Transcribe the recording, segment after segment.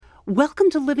Welcome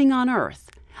to Living on Earth.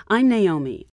 I'm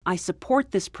Naomi. I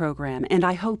support this program, and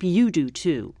I hope you do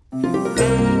too. From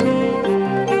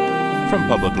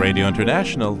Public Radio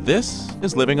International, this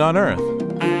is Living on Earth.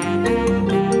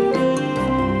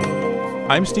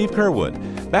 I'm Steve Curwood.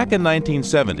 Back in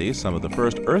 1970, some of the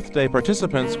first Earth Day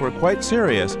participants were quite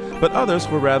serious, but others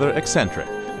were rather eccentric,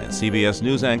 and CBS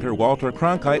News anchor Walter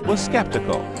Cronkite was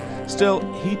skeptical. Still,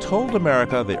 he told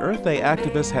America the Earth Day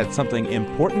activists had something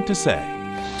important to say.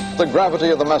 The gravity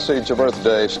of the message of Earth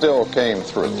Day still came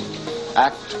through.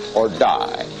 Act or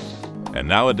die. And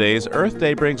nowadays, Earth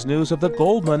Day brings news of the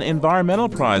Goldman Environmental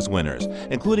Prize winners,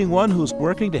 including one who's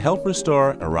working to help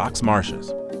restore Iraq's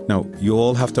marshes. Now, you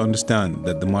all have to understand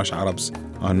that the Marsh Arabs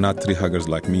are not tree huggers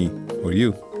like me or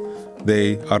you.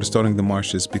 They are restoring the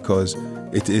marshes because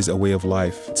it is a way of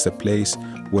life. It's a place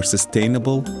where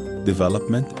sustainable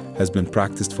development has been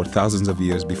practiced for thousands of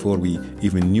years before we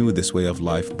even knew this way of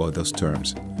life by those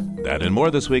terms. That and more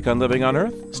this week on Living on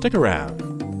Earth. Stick around.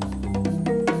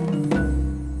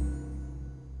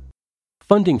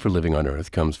 Funding for Living on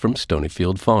Earth comes from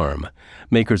Stonyfield Farm,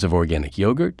 makers of organic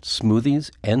yogurt,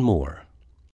 smoothies, and more.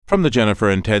 From the Jennifer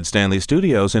and Ted Stanley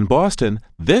Studios in Boston,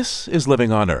 this is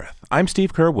Living on Earth. I'm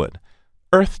Steve Curwood.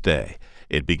 Earth Day.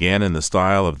 It began in the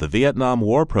style of the Vietnam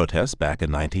War protests back in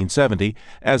 1970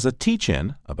 as a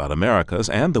teach-in about America's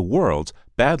and the world's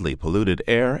badly polluted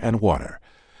air and water.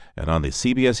 And on the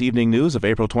CBS Evening News of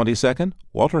April 22nd,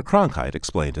 Walter Cronkite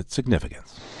explained its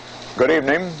significance. Good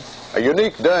evening. A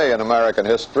unique day in American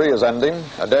history is ending,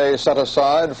 a day set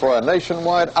aside for a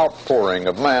nationwide outpouring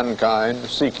of mankind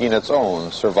seeking its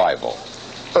own survival.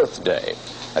 Earth Day,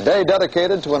 a day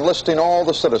dedicated to enlisting all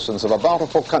the citizens of a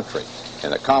bountiful country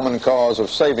in the common cause of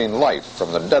saving life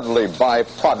from the deadly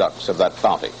byproducts of that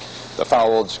bounty, the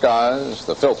fouled skies,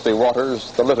 the filthy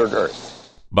waters, the littered earth.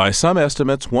 By some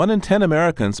estimates, 1 in 10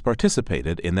 Americans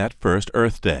participated in that first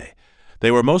Earth Day.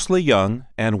 They were mostly young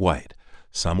and white.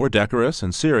 Some were decorous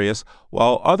and serious,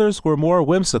 while others were more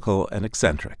whimsical and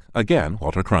eccentric. Again,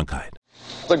 Walter Cronkite.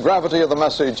 The gravity of the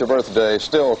message of Earth Day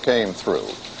still came through.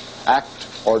 Act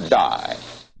or die.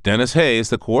 Dennis Hayes,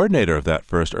 the coordinator of that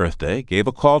first Earth Day, gave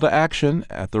a call to action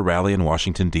at the rally in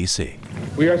Washington, D.C.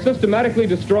 We are systematically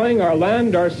destroying our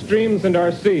land, our streams, and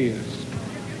our seas.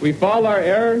 We foul our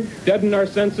air, deaden our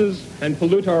senses, and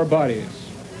pollute our bodies.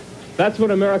 That's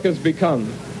what America's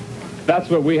become.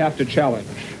 That's what we have to challenge.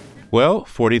 Well,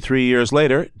 43 years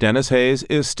later, Dennis Hayes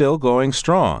is still going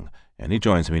strong, and he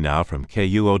joins me now from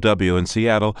KUOW in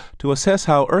Seattle to assess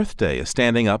how Earth Day is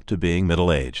standing up to being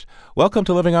middle-aged. Welcome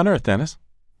to Living on Earth, Dennis.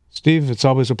 Steve, it's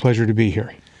always a pleasure to be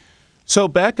here. So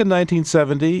back in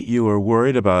 1970, you were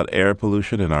worried about air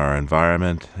pollution in our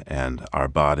environment and our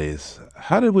bodies.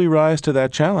 How did we rise to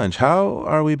that challenge? How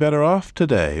are we better off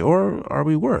today, or are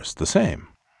we worse, the same?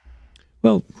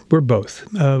 Well, we're both.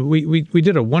 We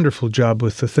did a wonderful job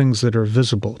with the things that are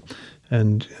visible.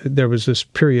 And there was this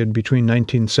period between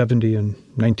 1970 and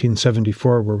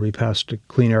 1974 where we passed a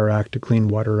Clean Air Act, a Clean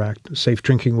Water Act, a Safe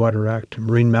Drinking Water Act, a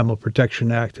Marine Mammal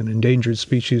Protection Act, an Endangered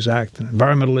Species Act, an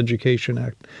Environmental Education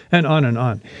Act, and on and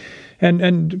on.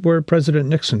 And where President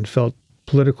Nixon felt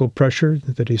political pressure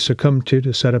that he succumbed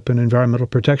to set up an Environmental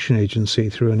Protection Agency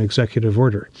through an executive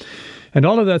order. And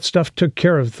all of that stuff took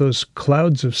care of those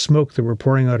clouds of smoke that were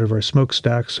pouring out of our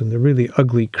smokestacks and the really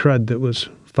ugly crud that was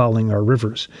fouling our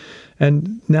rivers.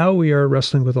 And now we are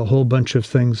wrestling with a whole bunch of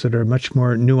things that are much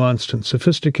more nuanced and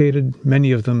sophisticated,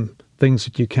 many of them things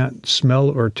that you can't smell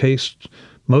or taste,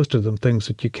 most of them things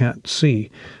that you can't see.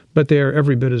 But they are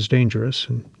every bit as dangerous,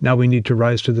 and now we need to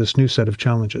rise to this new set of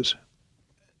challenges.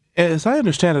 As I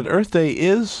understand it, Earth Day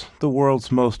is the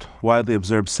world's most widely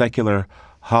observed secular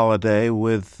holiday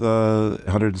with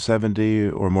 170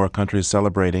 or more countries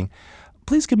celebrating.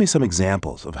 Please give me some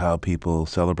examples of how people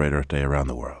celebrate Earth Day around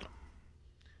the world.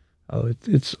 Oh,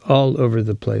 it's all over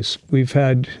the place. We've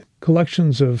had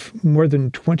collections of more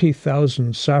than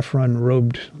 20,000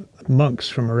 saffron-robed monks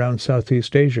from around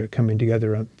Southeast Asia coming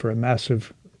together for a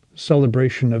massive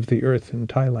celebration of the earth in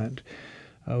Thailand.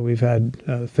 We've had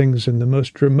things in the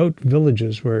most remote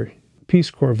villages where Peace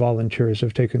Corps volunteers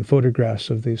have taken photographs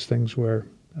of these things where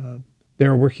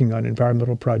they're working on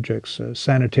environmental projects,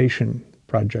 sanitation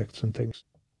projects and things.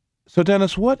 So,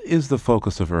 Dennis, what is the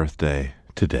focus of Earth Day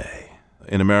today?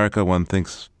 In America, one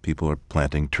thinks people are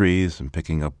planting trees and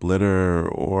picking up litter,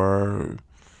 or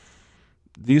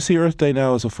do you see Earth Day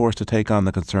now as a force to take on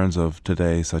the concerns of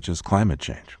today, such as climate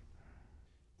change?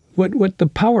 What the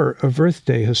power of Earth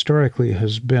Day historically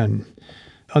has been,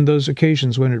 on those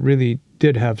occasions when it really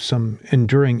did have some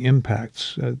enduring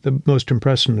impacts, the most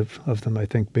impressive of them, I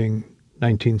think, being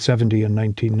 1970 and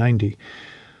 1990,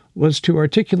 was to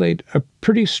articulate a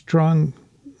pretty strong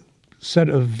set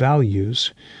of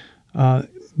values,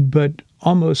 but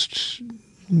almost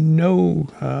no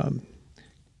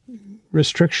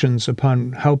restrictions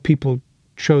upon how people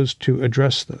chose to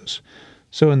address those.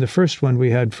 So in the first one,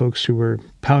 we had folks who were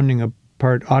pounding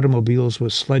apart automobiles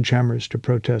with sledgehammers to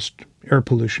protest air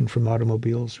pollution from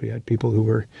automobiles. We had people who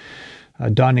were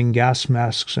donning gas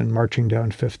masks and marching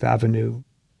down Fifth Avenue.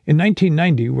 In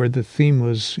 1990, where the theme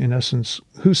was, in essence,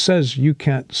 who says you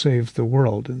can't save the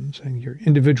world, and saying your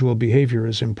individual behavior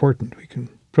is important. We can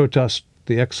protest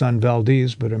the Exxon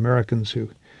Valdez, but Americans who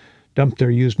dump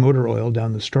their used motor oil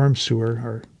down the storm sewer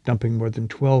are dumping more than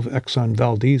 12 Exxon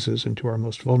Valdezes into our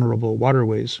most vulnerable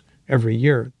waterways every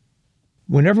year.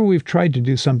 Whenever we've tried to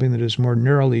do something that is more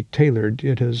narrowly tailored,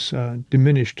 it has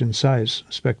diminished in size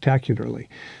spectacularly.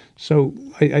 So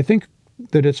I think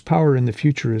that its power in the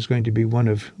future is going to be one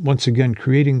of, once again,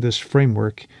 creating this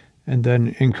framework and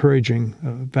then encouraging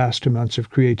vast amounts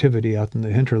of creativity out in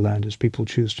the hinterland as people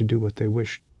choose to do what they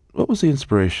wish. What was the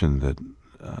inspiration that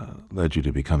led you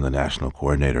to become the national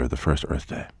coordinator of the first Earth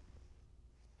Day?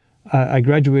 I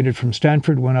graduated from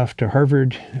Stanford, went off to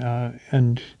Harvard,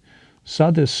 and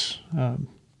saw this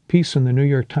piece in the New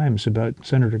York Times about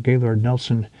Senator Gaylord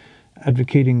Nelson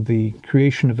advocating the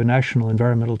creation of a national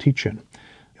environmental teach-in.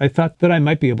 I thought that I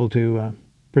might be able to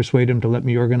persuade him to let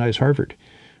me organize Harvard,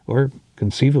 or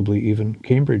conceivably even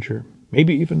Cambridge, or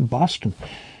maybe even Boston.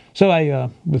 So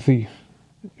I, with the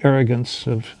arrogance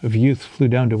of youth, flew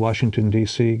down to Washington,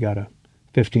 D.C., got a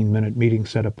 15-minute meeting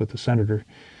set up with the senator,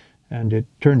 and it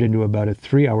turned into about a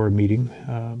 3-hour meeting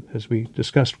as we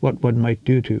discussed what one might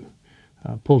do to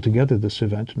pull together this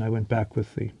event. And I went back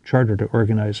with the charter to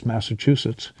organize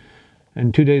Massachusetts.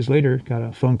 And 2 days later, got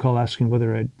a phone call asking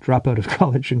whether I'd drop out of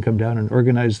college and come down and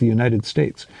organize the United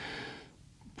States.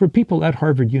 For people at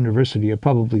Harvard University, it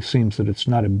probably seems that it's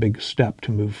not a big step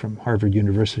to move from Harvard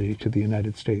University to the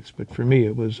United States. But for me,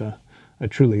 it was a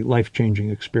truly life-changing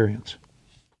experience.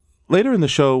 Later in the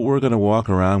show, we're going to walk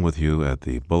around with you at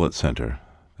the Bullitt Center.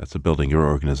 That's a building your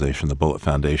organization, the Bullitt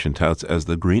Foundation, touts as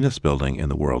the greenest building in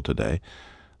the world today.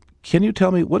 Can you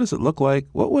tell me, what does it look like?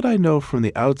 What would I know from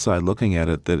the outside looking at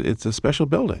it that it's a special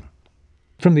building?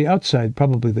 From the outside,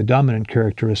 probably the dominant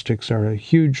characteristics are a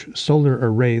huge solar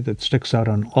array that sticks out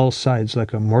on all sides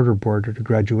like a mortarboard at a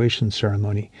graduation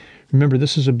ceremony. Remember,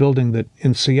 this is a building that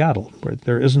in Seattle, where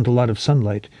there isn't a lot of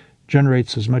sunlight,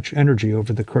 generates as much energy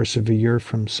over the course of a year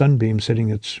from sunbeams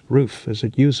hitting its roof as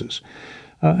it uses.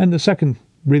 And the second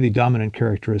really dominant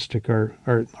characteristic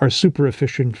are super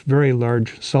efficient, very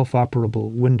large, self-operable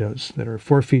windows that are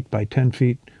 4 feet by 10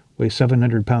 feet, weigh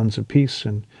 700 pounds apiece,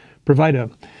 and provide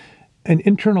an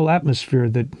internal atmosphere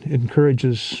that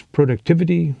encourages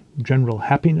productivity, general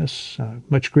happiness,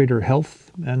 much greater health,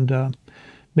 and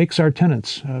makes our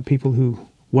tenants people who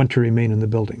want to remain in the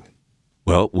building.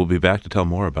 Well, we'll be back to tell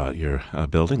more about your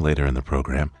building later in the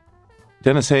program.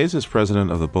 Dennis Hayes is president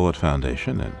of the Bullitt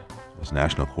Foundation and was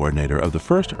national coordinator of the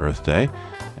first Earth Day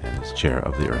and is chair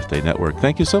of the Earth Day Network.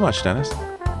 Thank you so much, Dennis.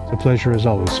 It's a pleasure as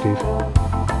always, Steve.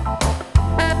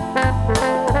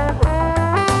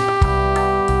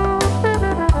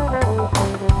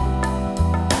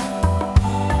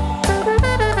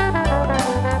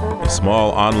 A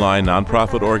small online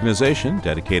nonprofit organization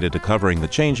dedicated to covering the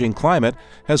changing climate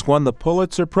has won the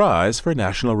Pulitzer Prize for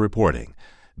national reporting,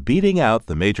 beating out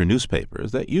the major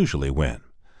newspapers that usually win.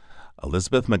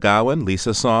 Elizabeth McGowan,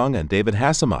 Lisa Song, and David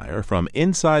Hassemeyer from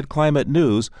Inside Climate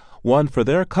News won for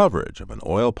their coverage of an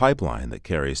oil pipeline that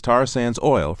carries tar sands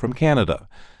oil from Canada.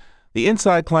 The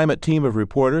Inside Climate team of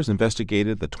reporters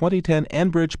investigated the 2010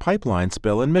 Enbridge pipeline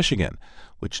spill in Michigan,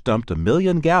 which dumped 1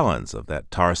 million gallons of that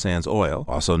tar sands oil,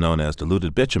 also known as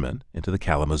diluted bitumen, into the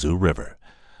Kalamazoo River.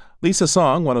 Lisa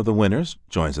Song, one of the winners,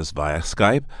 joins us via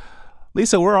Skype.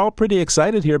 Lisa, we're all pretty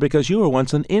excited here because you were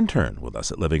once an intern with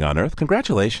us at Living on Earth.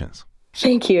 Congratulations.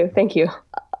 Thank you.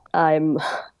 I'm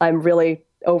really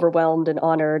overwhelmed and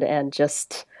honored, and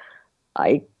just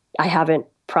I haven't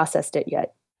processed it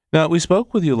yet. Now, we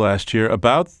spoke with you last year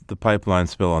about the pipeline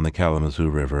spill on the Kalamazoo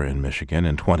River in Michigan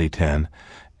in 2010,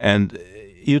 and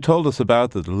you told us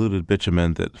about the diluted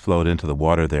bitumen that flowed into the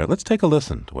water there. Let's take a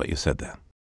listen to what you said then.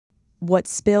 What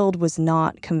spilled was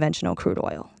not conventional crude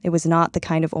oil. It was not the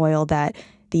kind of oil that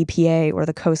the EPA or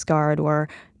the Coast Guard or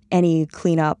any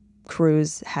cleanup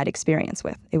crews had experience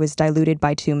with. It was diluted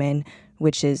bitumen,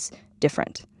 which is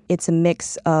different. It's a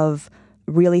mix of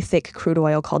really thick crude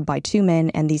oil called bitumen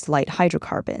and these light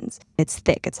hydrocarbons. It's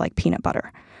thick. It's like peanut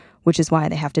butter, which is why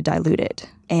they have to dilute it.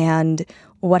 And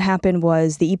what happened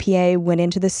was the EPA went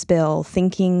into the spill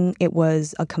thinking it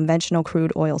was a conventional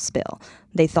crude oil spill.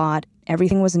 They thought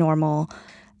everything was normal.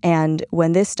 And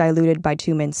when this diluted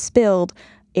bitumen spilled,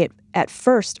 it at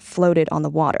first floated on the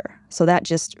water. So that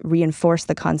just reinforced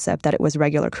the concept that it was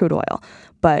regular crude oil.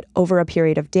 But over a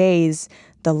period of days,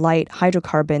 the light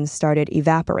hydrocarbons started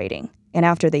evaporating. And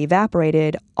after they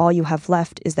evaporated, all you have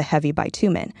left is the heavy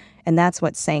bitumen. And that's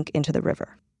what sank into the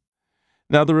river.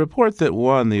 Now, the report that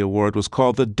won the award was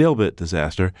called the Dilbit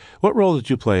disaster. What role did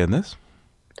you play in this?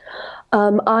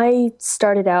 I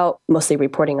started out mostly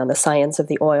reporting on the science of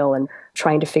the oil and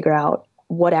trying to figure out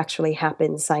what actually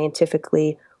happens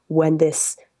scientifically when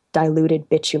this diluted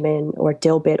bitumen or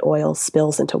dilbit oil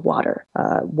spills into water,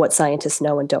 what scientists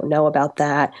know and don't know about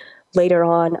that. Later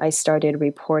on, I started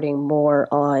reporting more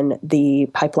on the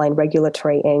pipeline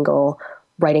regulatory angle,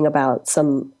 writing about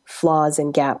some flaws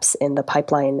and gaps in the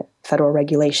pipeline federal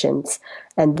regulations.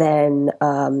 And then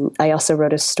I also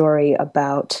wrote a story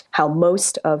about how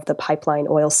most of the pipeline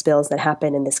oil spills that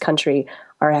happen in this country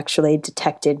are actually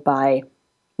detected by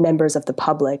members of the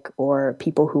public or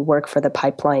people who work for the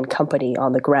pipeline company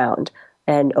on the ground.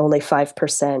 And only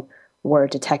 5% were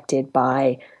detected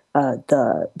by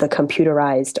the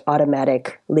computerized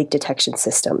automatic leak detection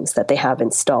systems that they have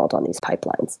installed on these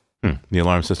pipelines. The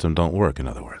alarm system don't work, in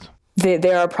other words.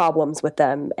 There are problems with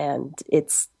them, and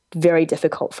it's very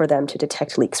difficult for them to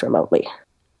detect leaks remotely.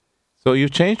 So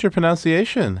you've changed your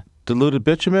pronunciation. Diluted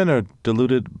bitumen or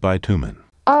diluted bitumen?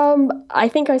 I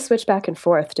think I switch back and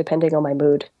forth depending on my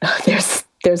mood.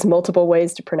 There's multiple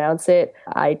ways to pronounce it.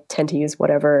 I tend to use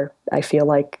whatever I feel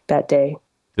like that day.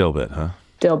 Dilbit, huh?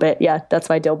 Dilbit, yeah. That's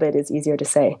why dilbit is easier to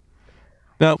say.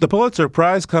 Now, the Pulitzer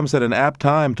Prize comes at an apt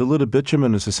time. Diluted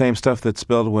bitumen is the same stuff that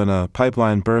spilled when a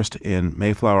pipeline burst in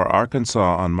Mayflower,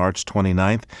 Arkansas on March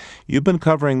 29th. You've been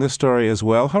covering this story as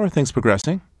well. How are things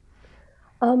progressing?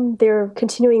 They're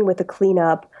continuing with the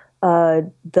cleanup.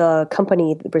 The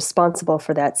company responsible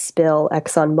for that spill,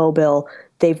 ExxonMobil,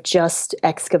 they've just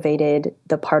excavated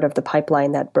the part of the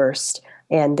pipeline that burst,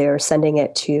 and they're sending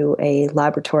it to a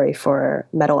laboratory for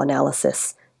metal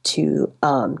analysis to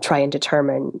try and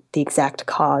determine the exact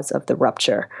cause of the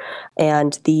rupture.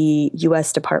 And the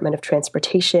U.S. Department of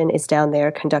Transportation is down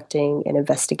there conducting an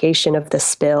investigation of the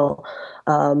spill.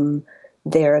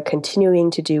 They're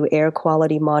continuing to do air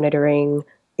quality monitoring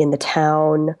in the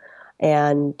town.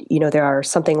 And, there are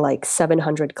something like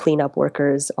 700 cleanup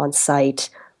workers on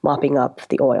site mopping up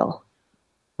the oil.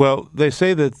 Well, they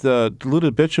say that the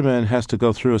diluted bitumen has to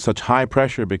go through such high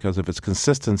pressure because of its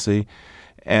consistency,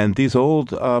 and these old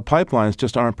pipelines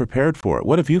just aren't prepared for it.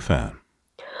 What have you found?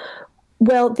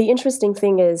 Well, the interesting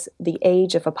thing is the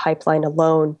age of a pipeline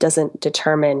alone doesn't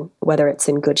determine whether it's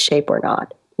in good shape or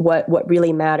not. What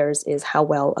really matters is how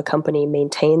well a company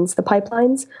maintains the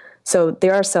pipelines. So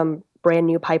there are some brand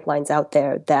new pipelines out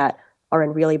there that are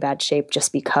in really bad shape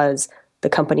just because the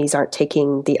companies aren't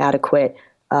taking the adequate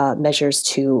measures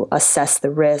to assess the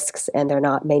risks and they're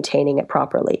not maintaining it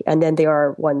properly. And then there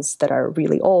are ones that are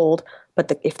really old,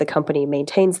 but if the company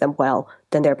maintains them well,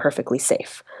 then they're perfectly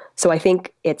safe. So I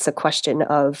think it's a question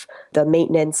of the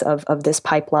maintenance of this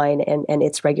pipeline and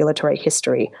its regulatory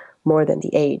history more than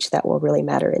the age that will really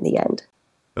matter in the end.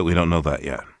 But we don't know that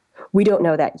yet. We don't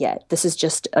know that yet. This is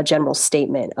just a general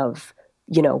statement of,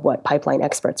 what pipeline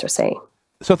experts are saying.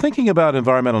 So thinking about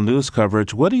environmental news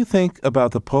coverage, what do you think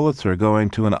about the Pulitzer going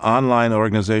to an online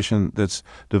organization that's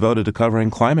devoted to covering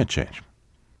climate change?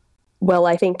 Well,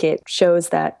 I think it shows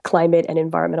that climate and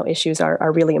environmental issues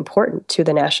are really important to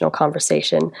the national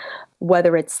conversation.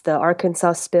 Whether it's the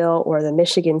Arkansas spill or the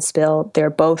Michigan spill, they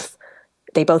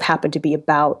both happen to be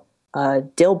about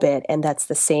dilbit, and that's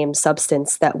the same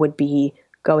substance that would be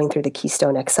going through the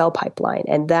Keystone XL pipeline.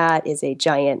 And that is a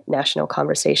giant national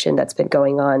conversation that's been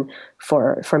going on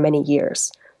for many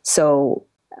years. So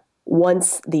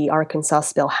once the Arkansas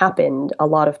spill happened, a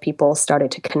lot of people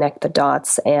started to connect the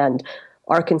dots, and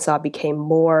Arkansas became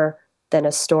more than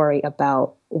a story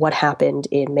about what happened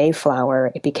in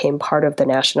Mayflower. It became part of the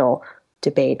national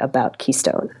debate about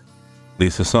Keystone.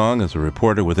 Lisa Song is a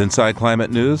reporter with Inside Climate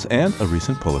News and a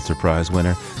recent Pulitzer Prize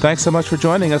winner. Thanks so much for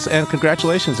joining us, and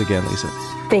congratulations again, Lisa.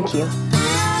 Thank you.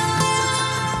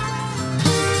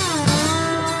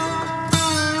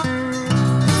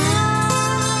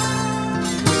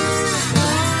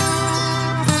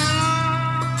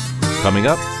 Coming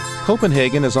up,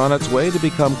 Copenhagen is on its way to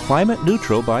become climate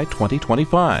neutral by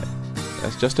 2025.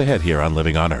 That's just ahead here on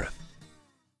Living on Earth.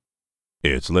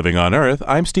 It's Living on Earth.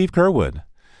 I'm Steve Curwood.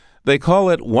 They call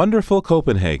it Wonderful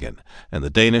Copenhagen, and the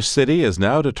Danish city is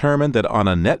now determined that on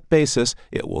a net basis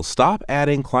it will stop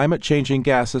adding climate-changing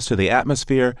gases to the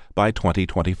atmosphere by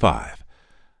 2025.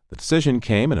 The decision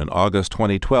came in an August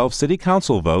 2012 City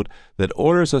Council vote that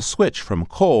orders a switch from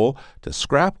coal to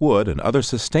scrap wood and other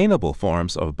sustainable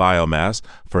forms of biomass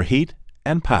for heat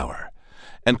and power.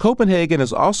 And Copenhagen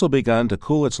has also begun to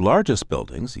cool its largest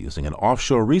buildings using an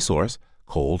offshore resource,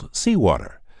 cold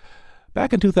seawater.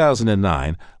 Back in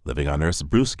 2009, Living on Earth's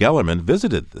Bruce Gellerman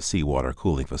visited the seawater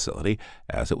cooling facility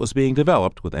as it was being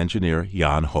developed with engineer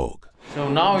Jan Hoag. So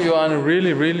now you are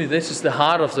really, this is the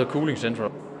heart of the cooling center.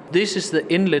 This is the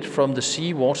inlet from the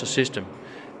seawater system.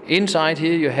 Inside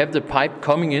here you have the pipe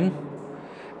coming in,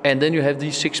 and then you have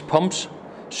these 6 pumps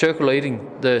circulating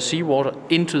the seawater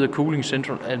into the cooling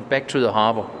center and back to the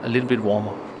harbor, a little bit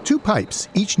warmer. 2 pipes,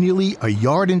 each nearly a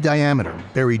yard in diameter,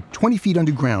 buried 20 feet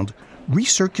underground,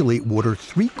 recirculate water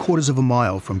 3/4 of a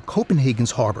mile from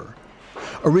Copenhagen's harbor.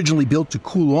 Originally built to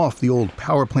cool off the old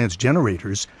power plant's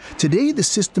generators, today the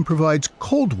system provides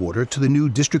cold water to the new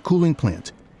district cooling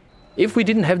plant. If we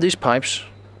didn't have these pipes,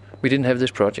 we didn't have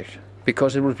this project,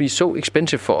 because it would be so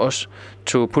expensive for us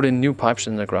to put in new pipes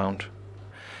in the ground.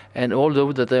 And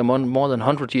although that they're more than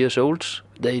 100 years old,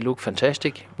 they look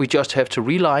fantastic. We just have to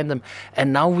reline them.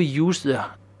 And now we use the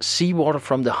seawater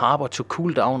from the harbor to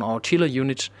cool down our chiller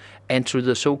units and to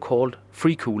the so-called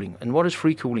free cooling. And what is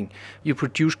free cooling? You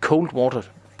produce cold water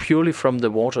purely from the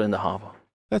water in the harbor.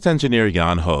 That's engineer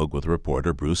Jan Hoag with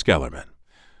reporter Bruce Gellerman.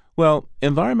 Well,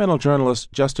 environmental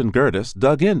journalist Justin Gerdes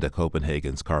dug into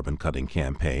Copenhagen's carbon-cutting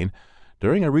campaign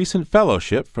during a recent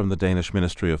fellowship from the Danish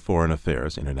Ministry of Foreign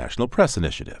Affairs International Press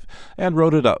Initiative and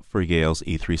wrote it up for Yale's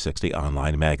E360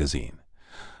 online magazine.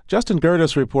 Justin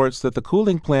Gerdes reports that the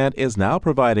cooling plant is now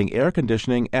providing air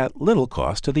conditioning at little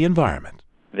cost to the environment.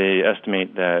 They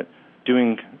estimate that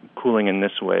doing cooling in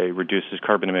this way reduces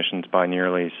carbon emissions by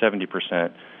nearly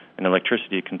 70% and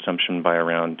electricity consumption by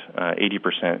around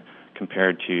 80%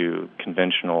 compared to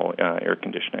conventional air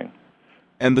conditioning.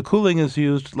 And the cooling is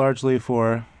used largely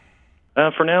for?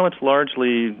 For now, it's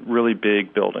largely really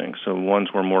big buildings, so ones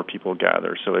where more people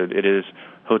gather. So it is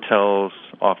hotels,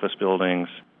 office buildings,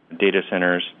 data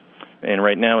centers, and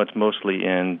right now it's mostly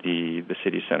in the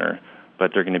city center,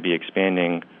 but they're going to be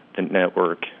expanding the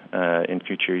network in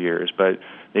future years. But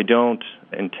they don't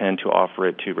intend to offer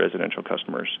it to residential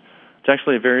customers. It's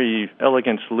actually a very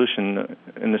elegant solution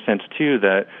in the sense, too,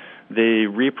 that they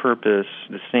repurpose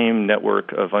the same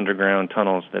network of underground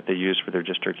tunnels that they use for their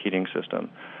district heating system.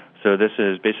 So this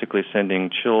is basically sending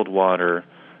chilled water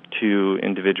to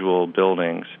individual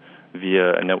buildings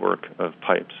via a network of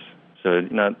pipes. So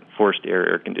not forced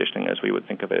air conditioning as we would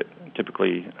think of it,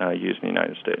 typically used in the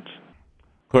United States.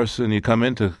 Of course, when you come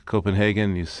into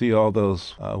Copenhagen, you see all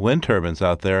those wind turbines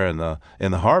out there in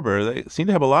the harbor. They seem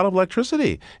to have a lot of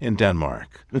electricity in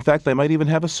Denmark. In fact, they might even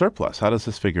have a surplus. How does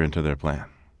this figure into their plan?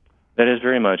 That is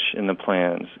very much in the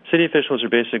plans. City officials are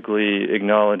basically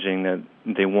acknowledging that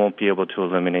they won't be able to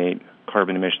eliminate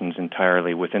carbon emissions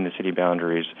entirely within the city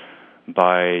boundaries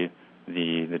by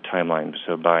the timeline,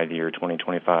 so by the year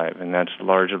 2025. And that's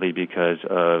largely because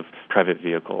of private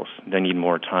vehicles. They need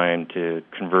more time to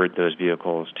convert those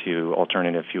vehicles to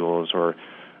alternative fuels or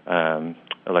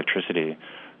electricity.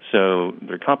 So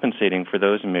they're compensating for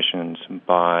those emissions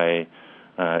by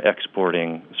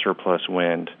exporting surplus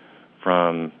wind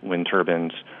from wind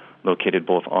turbines located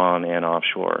both on and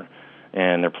offshore.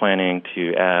 And they're planning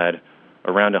to add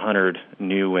around 100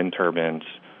 new wind turbines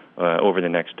over the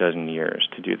next dozen years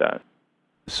to do that.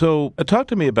 So talk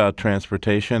to me about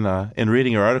transportation. In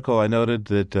reading your article, I noted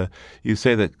that you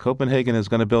say that Copenhagen is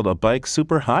going to build a bike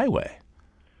superhighway.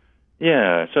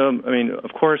 Yeah, so, I mean,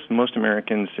 of course, most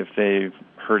Americans, if they've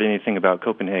heard anything about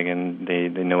Copenhagen,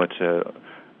 they know it's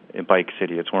a bike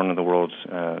city. It's one of the world's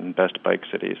best bike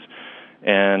cities.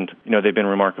 And, they've been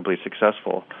remarkably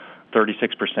successful.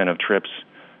 36% of trips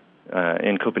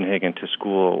in Copenhagen to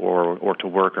school or to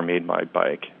work are made by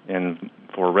bike. And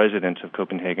for residents of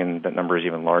Copenhagen, that number is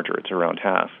even larger. It's around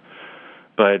half.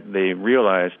 But they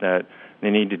realize that they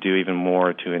need to do even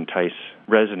more to entice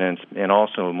residents and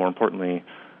also, more importantly,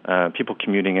 people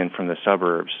commuting in from the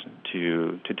suburbs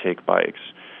to take bikes.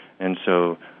 And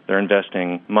so they're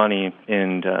investing money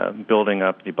in building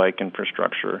up the bike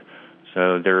infrastructure.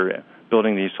 So they're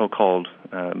building these so-called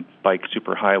bike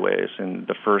superhighways, and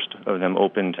the first of them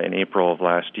opened in April of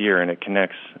last year, and it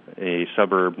connects a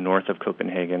suburb north of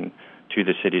Copenhagen to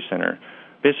the city center.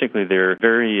 Basically, they're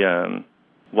very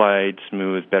wide,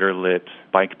 smooth, better-lit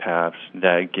bike paths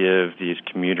that give these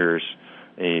commuters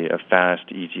a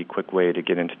fast, easy, quick way to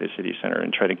get into the city center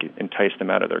and try to entice them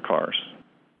out of their cars.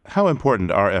 How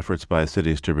important are efforts by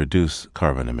cities to reduce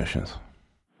carbon emissions?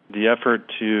 The effort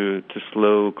to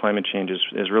slow climate change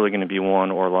is really going to be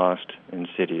won or lost in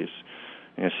cities.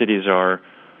 Cities are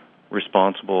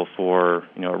responsible for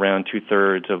around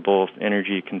 2/3 of both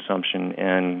energy consumption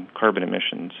and carbon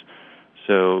emissions.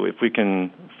 So if we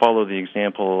can follow the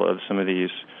example of some of these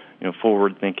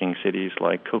forward-thinking cities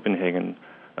like Copenhagen,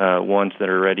 ones that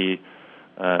are already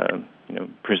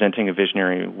presenting a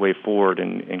visionary way forward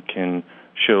and can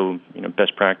show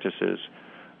best practices,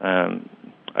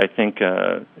 I think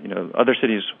other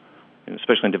cities,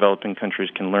 especially in developing countries,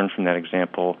 can learn from that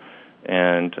example,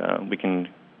 and we can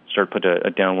start put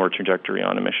a downward trajectory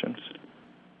on emissions.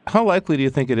 How likely do you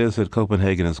think it is that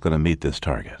Copenhagen is going to meet this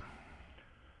target?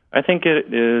 I think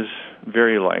it is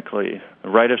very likely.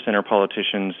 Right-of-center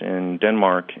politicians in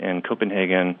Denmark and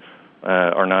Copenhagen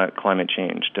are not climate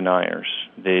change deniers.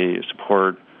 They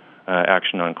support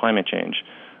action on climate change.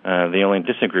 They only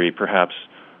disagree, perhaps,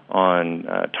 on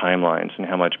timelines and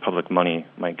how much public money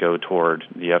might go toward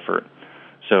the effort.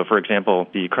 So, for example,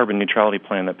 the carbon neutrality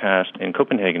plan that passed in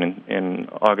Copenhagen in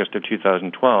August of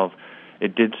 2012,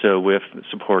 it did so with the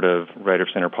support of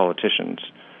right-of-center politicians.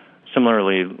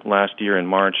 Similarly, last year in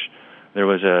March, there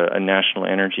was a national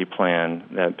energy plan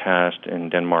that passed in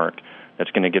Denmark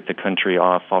that's going to get the country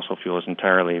off fossil fuels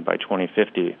entirely by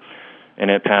 2050. And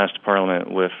it passed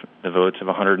Parliament with the votes of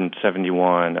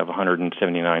 171 of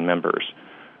 179 members.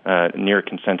 Near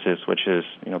consensus, which is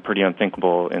pretty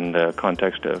unthinkable in the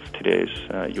context of today's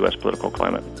U.S. political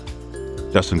climate.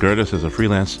 Justin Gerdes is a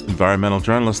freelance environmental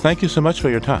journalist. Thank you so much for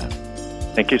your time.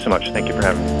 Thank you so much. Thank you for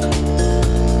having me.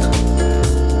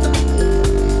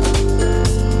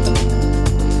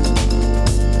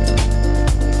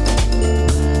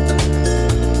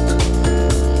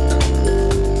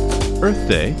 Earth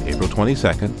Day, April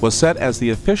 22nd, was set as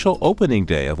the official opening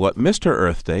day of what Mr.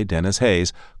 Earth Day, Dennis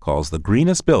Hayes, calls the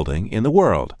greenest building in the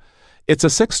world. It's a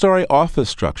 6-story office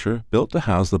structure built to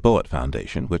house the Bullitt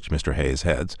Foundation, which Mr. Hayes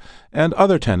heads, and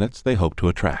other tenants they hope to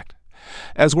attract.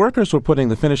 As workers were putting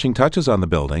the finishing touches on the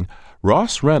building,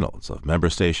 Ross Reynolds of member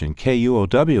station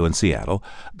KUOW in Seattle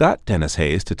got Dennis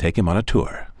Hayes to take him on a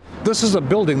tour. This is a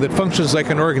building that functions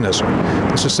like an organism.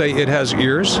 That's to say, it has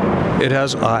ears, it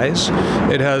has eyes,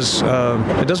 it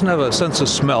doesn't have a sense of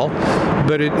smell,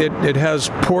 but it has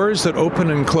pores that open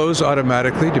and close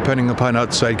automatically depending upon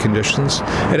outside conditions.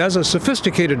 It has a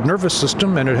sophisticated nervous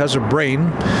system, and it has a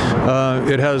brain.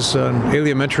 It has an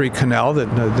alimentary canal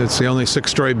that's the only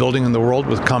 6-story building in the world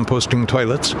with composting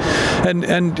toilets,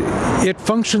 and it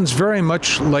functions very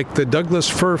much like the Douglas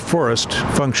fir forest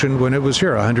functioned when it was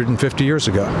here 150 years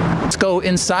ago. Let's go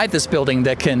inside this building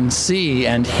that can see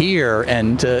and hear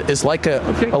and is like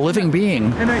a living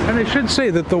being. And I should say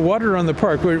that the water on the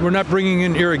park, we're not bringing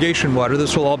in irrigation water.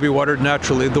 This will all be watered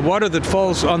naturally. The water that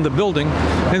falls on the building,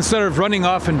 instead of running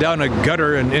off and down a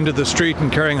gutter and into the street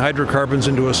and carrying hydrocarbons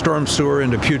into a storm sewer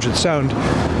into Puget Sound,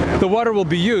 the water will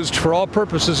be used for all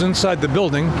purposes inside the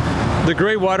building. The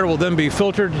gray water will then be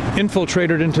filtered,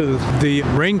 infiltrated into the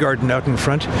rain garden out in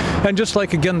front, and just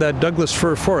like, again, that Douglas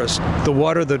fir forest, the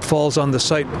water that falls on the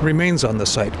site remains on the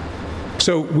site.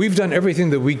 So we've done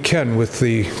everything that we can with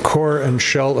the core and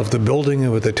shell of the building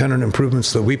and with the tenant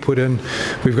improvements that we put in.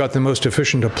 We've got the most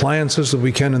efficient appliances that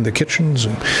we can in the kitchens.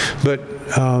 But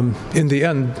in the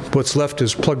end, what's left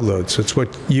is plug loads. It's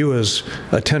what you as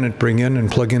a tenant bring in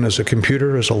and plug in as a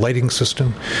computer, as a lighting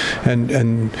system.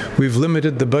 And we've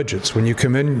limited the budgets. When you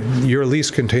come in, your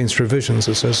lease contains provisions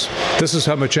that says, this is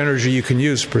how much energy you can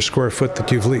use per square foot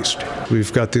that you've leased.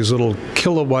 We've got these little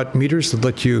kilowatt meters that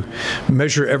let you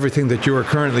measure everything that you are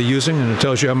currently using, and it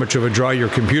tells you how much of a draw your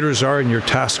computers are and your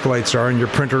task lights are and your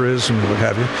printer is and what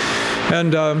have you.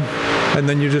 And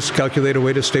then you just calculate a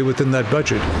way to stay within that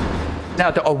budget.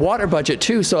 Now, a water budget,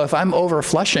 too, so if I'm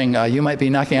overflushing, you might be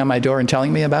knocking on my door and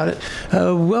telling me about it?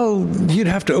 Well, you'd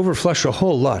have to overflush a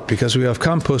whole lot because we have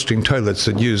composting toilets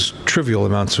that use trivial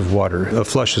amounts of water. A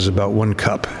flush is about 1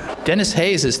 cup. Dennis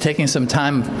Hayes is taking some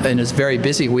time in his very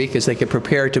busy week as they get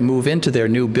prepared to move into their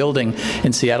new building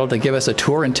in Seattle to give us a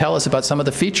tour and tell us about some of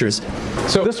the features.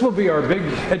 So this will be our big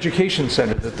education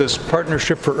center that this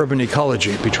Partnership for Urban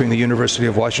Ecology between the University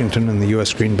of Washington and the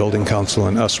U.S. Green Building Council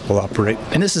and us will operate.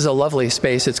 And this is a lovely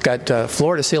space. It's got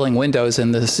floor-to-ceiling windows,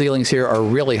 and the ceilings here are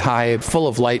really high, full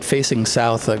of light, facing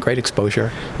south, great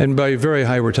exposure. And by very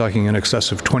high, we're talking in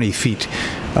excess of 20 feet.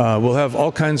 We'll have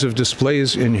all kinds of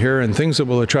displays in here and things that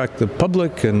will attract the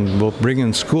public, and we'll bring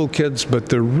in school kids, but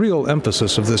the real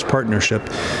emphasis of this partnership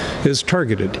is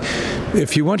targeted.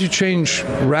 If you want to change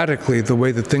radically the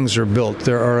way that things are built,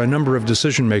 there are a number of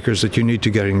decision makers that you need to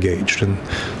get engaged, and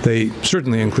they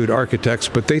certainly include architects,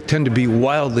 but they tend to be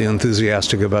wildly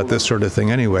enthusiastic about this sort of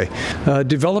thing anyway.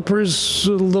 Developers,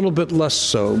 a little bit less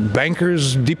so.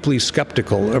 Bankers, deeply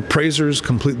skeptical. Appraisers,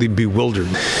 completely bewildered.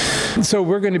 So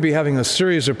we're going to be having a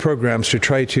series of programs to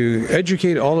try to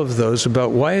educate all of those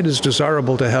about why it is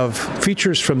desirable to have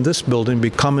features from this building be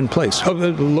commonplace.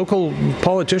 Local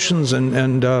politicians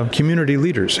and community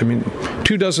leaders. I mean,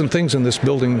 24 things in this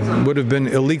building would have been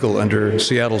illegal under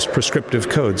Seattle's prescriptive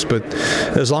codes, but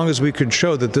as long as we could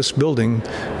show that this building,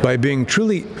 by being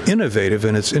truly innovative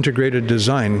in its integrated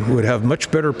design, would have much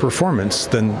better performance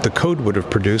than the code would have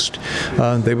produced,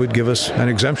 they would give us an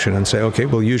exemption and say, okay,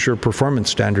 we'll use your performance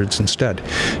standards instead.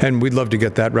 And we'd love to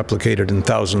get that replicated in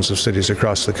thousands of cities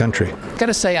across the country. I've got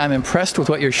to say, I'm impressed with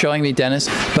what you're showing me, Dennis,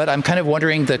 but I'm kind of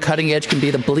wondering, the cutting edge can be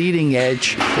the bleeding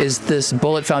edge. Is this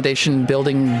Bullitt Foundation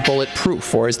building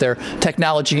bulletproof, or is there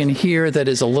technology in here that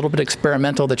is a little bit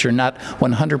experimental that you're not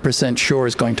 100% sure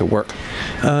is going to work?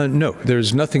 No,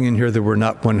 there's nothing in here that we're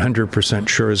not 100%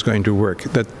 sure is going to work.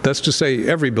 That's to say,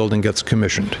 every building gets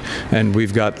commissioned, and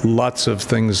we've got lots of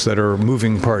things that are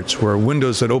moving parts, where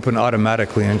windows that open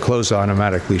automatically and close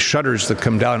automatically, shutters that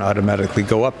come down automatically,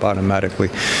 go up automatically.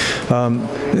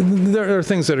 There are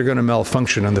things that are going to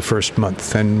malfunction in the first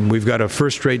month, and we've got a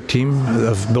first-rate team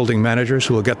of building managers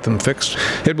who will get them fixed.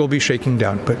 It will be shaking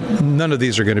down, but none of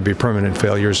these are going to be permanent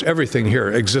failures. Everything here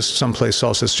exists someplace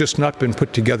else. It's just not been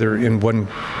put together in one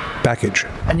package.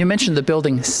 And you mentioned the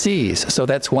building sees, so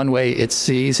that's one way it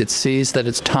sees that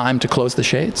it's time to close the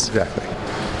shades? Exactly.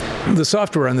 The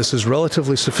software on this is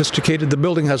relatively sophisticated. The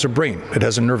building has a brain. It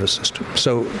has a nervous system.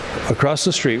 So across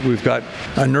the street, we've got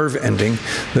a nerve ending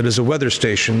that is a weather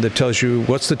station that tells you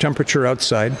what's the temperature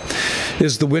outside.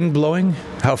 Is the wind blowing?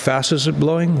 How fast is it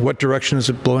blowing? What direction is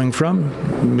it blowing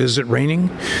from? Is it raining?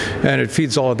 And it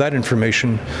feeds all of that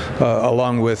information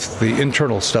along with the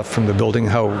internal stuff from the building.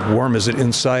 How warm is it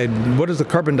inside? What are the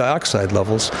carbon dioxide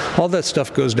levels? All that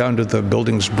stuff goes down to the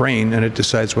building's brain, and it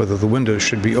decides whether the windows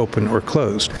should be open or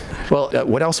closed. Well,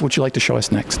 what else would you like to show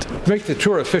us next? To make the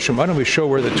tour efficient, why don't we show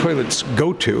where the toilets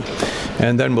go to,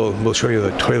 and then we'll show you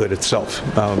the toilet itself.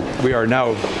 We are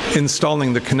now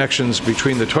installing the connections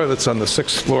between the toilets on the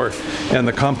 6th floor and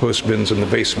the compost bins in the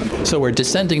basement. So we're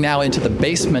descending now into the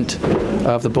basement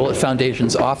of the Bullitt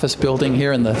Foundation's office building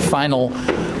here in the final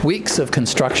weeks of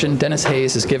construction. Dennis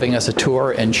Hayes is giving us a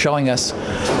tour and showing us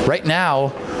right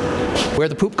now where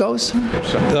the poop goes?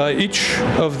 Each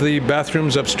of the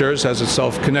bathrooms upstairs has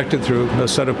itself connected through a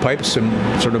set of pipes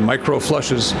and sort of micro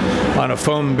flushes on a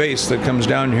foam base that comes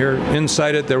down here.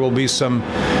 Inside it, there will be some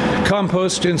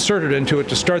compost inserted into it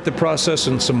to start the process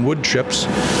and some wood chips.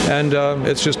 And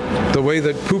it's just the way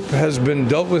that poop has been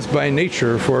dealt with by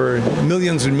nature for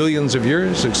millions and millions of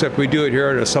years, except we do it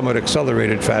here in a somewhat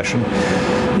accelerated fashion.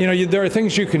 You know, there are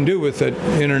things you can do with it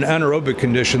in an anaerobic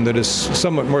condition that is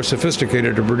somewhat more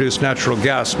sophisticated to produce natural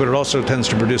gas, but it also tends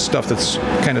to produce stuff that's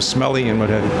kind of smelly and what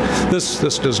have you.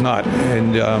 This does not.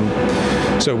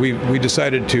 And so we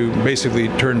decided to basically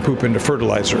turn poop into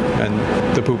fertilizer,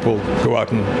 and the poop will go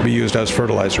out and be used as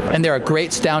fertilizer. And there are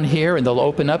grates down here, and they'll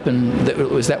open up, and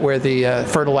is that where the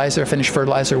finished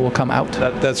fertilizer will come out?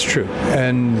 That's true.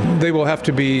 And they will have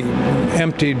to be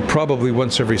emptied probably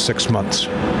once every 6 months.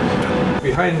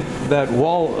 Behind that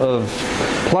wall of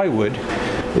plywood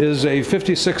is a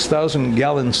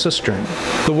 56,000-gallon cistern.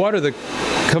 The water that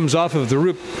comes off of the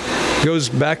roof goes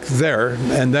back there,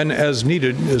 and then as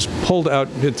needed is pulled out.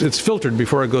 It's filtered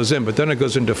before it goes in, but then it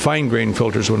goes into fine grain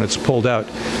filters when it's pulled out.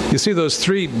 You see those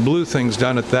 3 blue things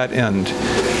down at that end?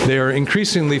 They are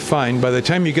increasingly fine. By the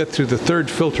time you get through the 3rd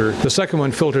filter, the 2nd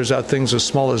one filters out things as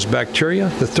small as bacteria.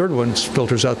 The 3rd one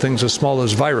filters out things as small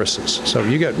as viruses. So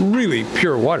you get really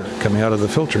pure water coming out of the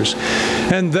filters.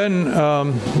 And then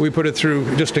we put it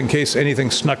through, just in case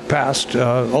anything snuck past,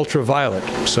 ultraviolet,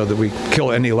 so that we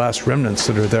kill any last remnants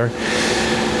that are there.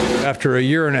 After a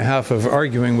year and a half of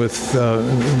arguing with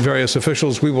various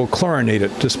officials, we will chlorinate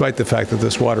it, despite the fact that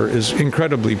this water is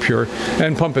incredibly pure,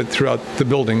 and pump it throughout the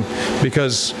building,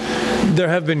 because there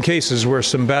have been cases where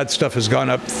some bad stuff has gone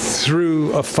up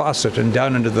through a faucet and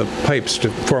down into the pipes to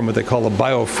form what they call a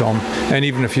biofilm. And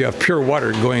even if you have pure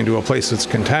water going into a place that's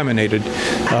contaminated,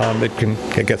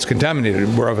 it gets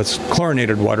contaminated. Where if it's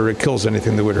chlorinated water, it kills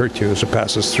anything that would hurt you as it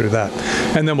passes through that.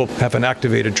 And then we'll have an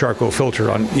activated charcoal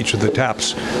filter on each of the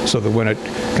taps, so that when it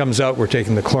comes out, we're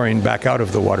taking the chlorine back out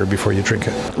of the water before you drink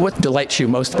it. What delights you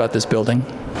most about this building?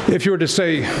 If you were to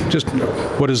say just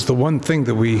what is the one thing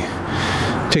that we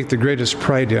take the greatest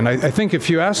pride in, I think if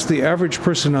you ask the average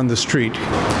person on the street,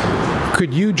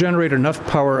 could you generate enough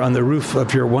power on the roof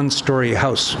of your 1-story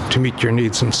house to meet your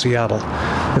needs in Seattle?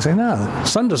 They say, no, the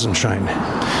sun doesn't shine.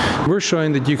 We're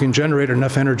showing that you can generate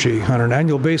enough energy on an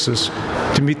annual basis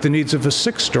to meet the needs of a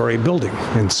 6-story building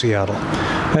in Seattle.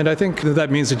 And I think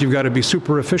that means that you've got to be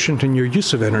super efficient in your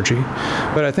use of energy.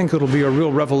 But I think it'll be a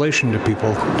real revelation to people.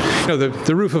 You know,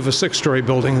 the roof of a 6-story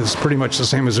building is pretty much the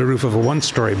same as the roof of a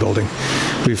 1-story building.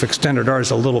 We've extended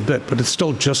ours a little bit, but it's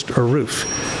still just a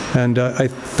roof. And I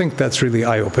think that's really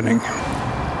eye-opening.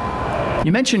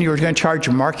 You mentioned you were going to charge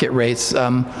market rates.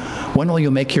 When will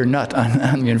you make your nut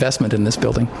on your investment in this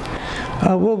building?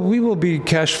 Well, we will be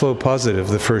cash flow positive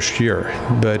the first year,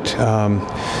 but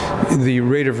the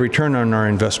rate of return on our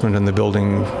investment in the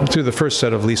building through the first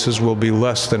set of leases will be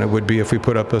less than it would be if we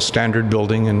put up a standard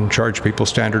building and charge people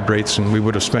standard rates, and we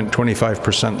would have spent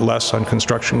 25% less on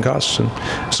construction costs, and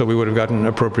so we would have gotten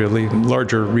appropriately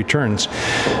larger returns.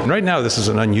 And right now, this is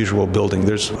an unusual building.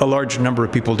 There's a large number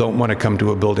of people don't want to come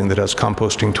to a building that has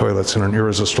composting toilets and an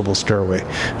irresistible stairway.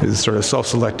 It's sort of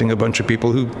self-selecting a bunch of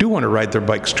people who do want to ride their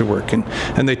bikes to work,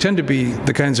 and they tend to be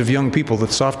the kinds of young people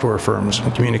that software firms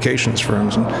and communications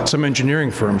firms and some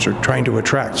engineering firms are trying to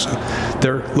attract. So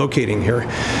they're locating here.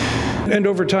 And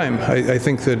over time, I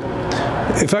think that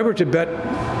if I were to bet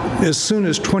as soon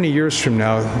as 20 years from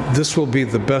now, this will be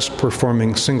the best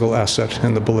performing single asset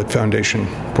in the Bullitt Foundation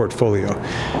portfolio.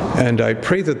 And I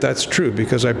pray that that's true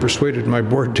because I persuaded my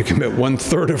board to commit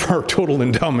 1/3 of our total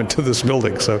endowment to this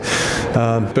building. So,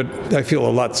 but I feel a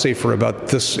lot safer about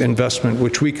this investment,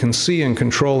 which we can see and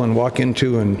control and walk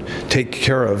into and take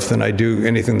care of than I do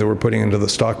anything that we're putting into the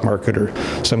stock market or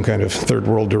some kind of third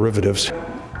world derivatives.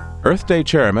 Earth Day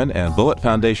Chairman and Bullitt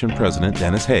Foundation President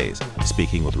Dennis Hayes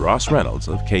speaking with Ross Reynolds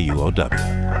of KUOW.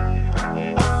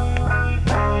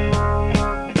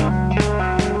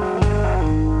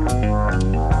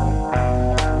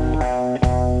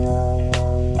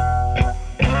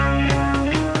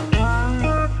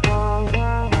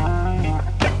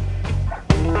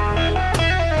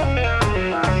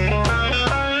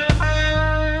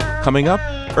 Coming up,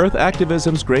 Earth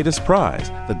activism's greatest prize,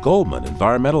 the Goldman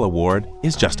Environmental Award,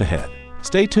 is just ahead.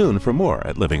 Stay tuned for more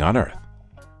at Living on Earth.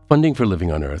 Funding for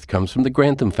Living on Earth comes from the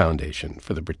Grantham Foundation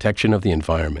for the Protection of the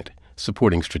Environment,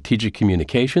 supporting strategic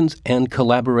communications and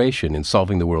collaboration in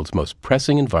solving the world's most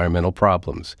pressing environmental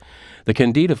problems. The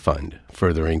Candida Fund,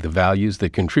 furthering the values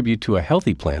that contribute to a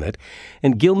healthy planet,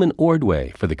 and Gilman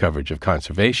Ordway for the coverage of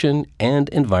conservation and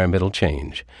environmental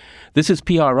change. This is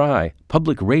PRI,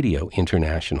 Public Radio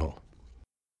International.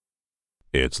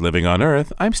 It's Living on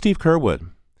Earth. I'm Steve Curwood.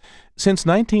 Since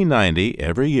 1990,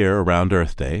 every year around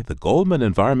Earth Day, the Goldman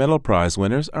Environmental Prize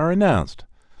winners are announced.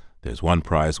 There's one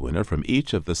prize winner from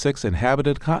each of the 6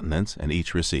 inhabited continents, and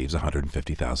each receives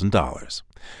 $150,000.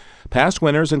 Past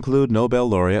winners include Nobel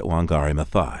laureate Wangari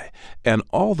Maathai, and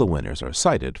all the winners are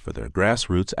cited for their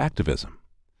grassroots activism.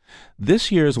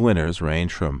 This year's winners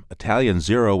range from Italian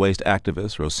zero-waste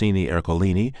activist Rossini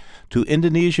Ercolini to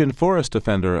Indonesian forest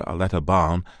defender Aletta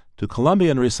Baun to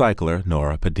Colombian recycler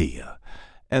Nora Padilla.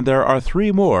 And there are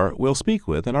 3 more we'll speak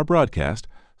with in our broadcast,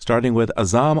 starting with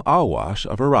Azam Alwash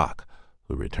of Iraq,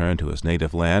 who returned to his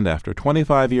native land after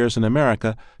 25 years in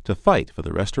America to fight for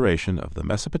the restoration of the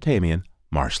Mesopotamian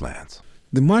marshlands.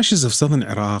 The marshes of southern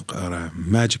Iraq are a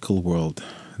magical world.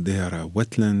 They are a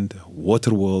wetland,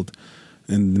 water world,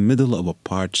 in the middle of a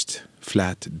parched,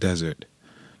 flat desert.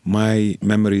 My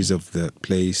memories of the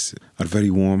place are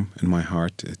very warm in my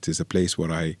heart. It is a place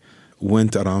where I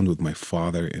went around with my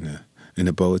father in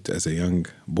a boat as a young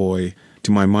boy.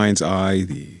 To my mind's eye,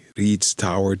 the reeds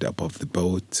towered above the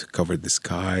boat, covered the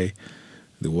sky.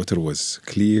 The water was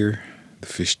clear, the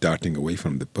fish darting away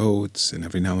from the boats, and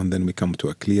every now and then we come to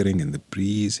a clearing and the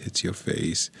breeze hits your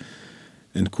face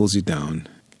and cools you down.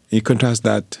 And you contrast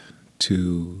that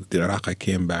to the Iraq I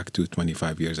came back to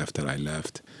 25 years after I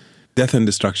left. Death and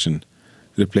destruction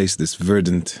replaced this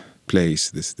verdant place,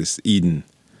 this Eden,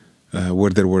 where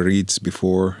there were reeds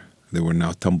before, there were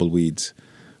now tumbleweeds.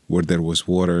 Where there was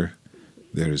water,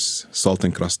 there's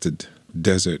salt-encrusted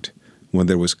desert. When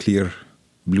there was clear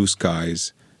blue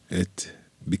skies, it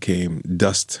became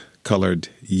dust-colored,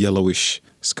 yellowish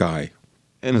sky.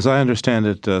 And as I understand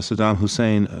it, Saddam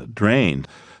Hussein drained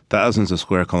thousands of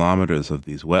square kilometers of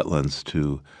these wetlands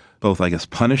to both, I guess,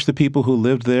 punish the people who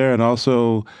lived there and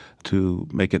also to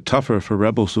make it tougher for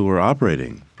rebels who were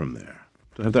operating from there.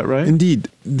 Do I have that right? Indeed.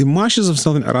 The marshes of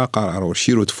southern Iraq are our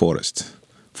Shirut forest.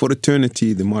 For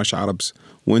eternity, the Marsh Arabs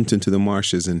went into the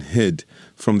marshes and hid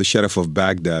from the Sheriff of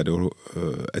Baghdad or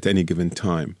at any given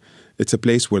time. It's a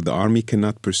place where the army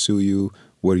cannot pursue you,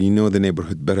 where you know the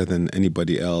neighborhood better than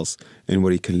anybody else, and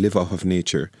where you can live off of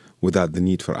nature without the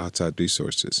need for outside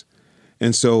resources.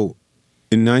 And so,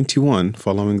 in 91,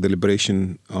 following the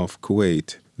liberation of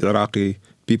Kuwait, the Iraqi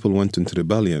people went into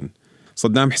rebellion.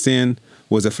 Saddam Hussein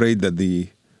was afraid that the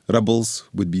rebels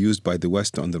would be used by the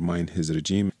West to undermine his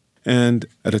regime. And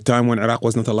at a time when Iraq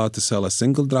was not allowed to sell a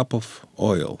single drop of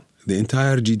oil, the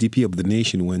entire GDP of the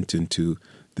nation went into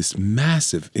this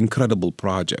massive, incredible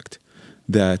project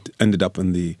that ended up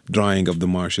in the drying of the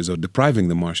marshes or depriving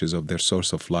the marshes of their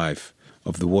source of life,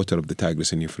 of the water of the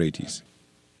Tigris and Euphrates.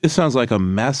 It sounds like a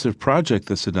massive project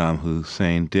that Saddam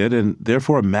Hussein did, and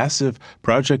therefore a massive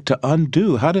project to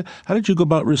undo. How did you go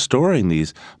about restoring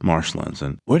these marshlands,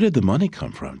 and where did the money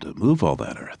come from to move all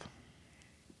that earth?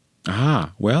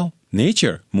 Well,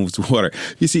 nature moves water.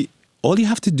 You see, all you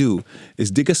have to do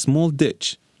is dig a small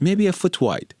ditch, maybe a foot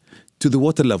wide, to the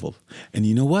water level. And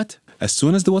you know what? As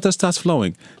soon as the water starts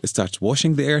flowing, it starts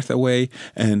washing the earth away,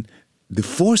 and the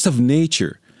force of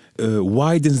nature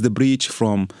widens the breach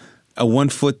from a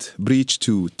 1-foot breach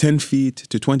to 10 feet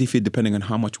to 20 feet, depending on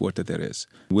how much water there is.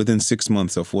 Within 6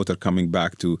 months of water coming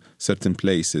back to certain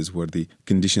places where the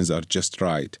conditions are just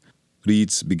right,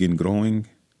 reeds begin growing,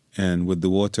 and with the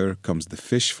water comes the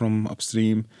fish from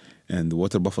upstream, and the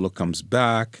water buffalo comes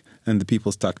back, and the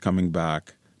people start coming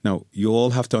back. Now, you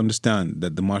all have to understand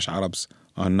that the marsh Arabs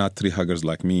are not tree huggers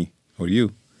like me or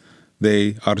you.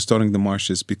 They are restoring the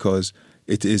marshes because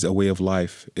it is a way of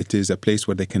life. It is a place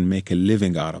where they can make a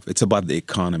living out of. It's about the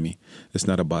economy. It's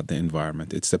not about the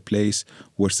environment. It's a place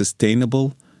where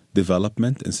sustainable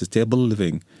development and sustainable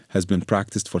living has been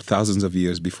practiced for thousands of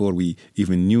years before we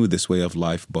even knew this way of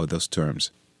life by those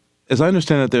terms. As I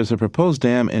understand it, there's a proposed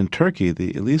dam in Turkey,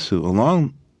 the Ilisu,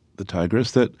 along the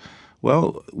Tigris that,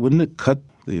 well, wouldn't it cut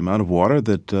the amount of water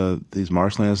that these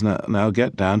marshlands now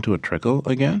get down to a trickle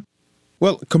again?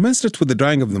 Well, commensurate with the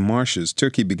drying of the marshes,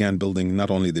 Turkey began building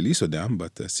not only the Ilisu Dam,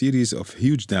 but a series of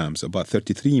huge dams, about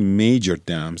 33 major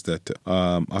dams that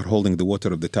are holding the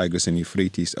water of the Tigris and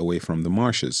Euphrates away from the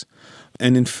marshes.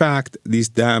 And in fact, these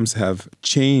dams have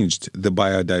changed the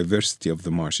biodiversity of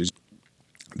the marshes.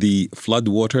 The flood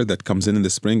water that comes in the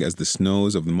spring as the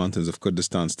snows of the mountains of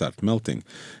Kurdistan start melting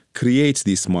creates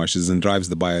these marshes and drives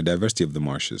the biodiversity of the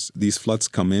marshes. These floods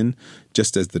come in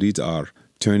just as the reeds are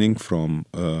turning from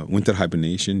winter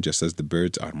hibernation, just as the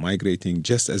birds are migrating,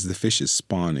 just as the fish is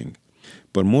spawning.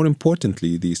 But more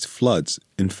importantly, these floods,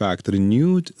 in fact,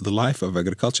 renewed the life of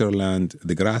agricultural land,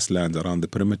 the grasslands around the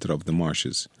perimeter of the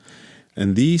marshes.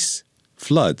 And these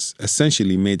floods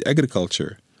essentially made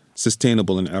agriculture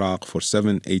sustainable in Iraq for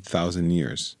 8,000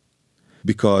 years,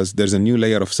 because there's a new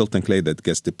layer of silt and clay that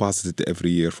gets deposited every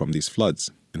year from these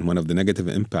floods. And one of the negative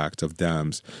impacts of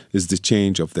dams is the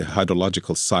change of the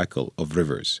hydrological cycle of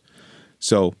rivers.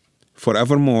 So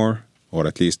forevermore, or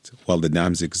at least while the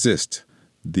dams exist,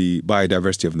 the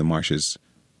biodiversity of the marshes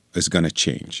is going to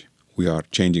change. We are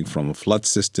changing from a flood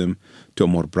system to a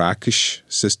more brackish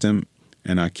system.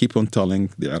 And I keep on telling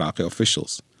the Iraqi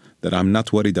officials that I'm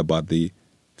not worried about the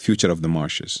future of the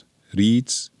marshes.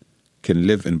 Reeds can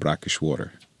live in brackish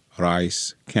water.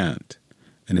 Rice can't.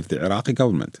 And if the Iraqi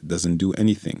government doesn't do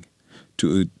anything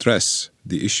to address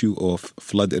the issue of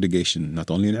flood irrigation, not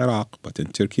only in Iraq, but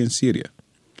in Turkey and Syria,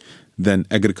 then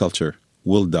agriculture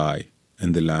will die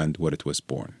in the land where it was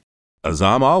born.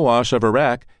 Azam Alwash of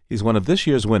Iraq, he's one of this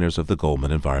year's winners of the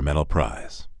Goldman Environmental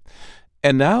Prize.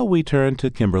 And now we turn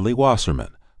to Kimberly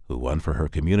Wasserman, who won for her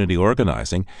community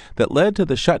organizing that led to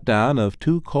the shutdown of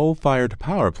 2 coal-fired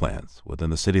power plants within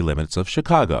the city limits of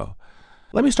Chicago.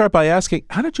 Let me start by asking,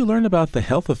 how did you learn about the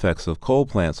health effects of coal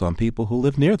plants on people who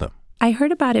live near them? I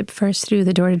heard about it first through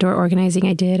the door-to-door organizing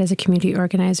I did as a community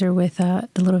organizer with the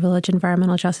Little Village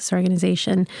Environmental Justice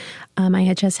Organization. I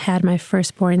had just had my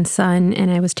firstborn son,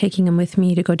 and I was taking him with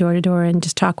me to go door-to-door and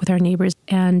just talk with our neighbors.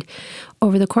 And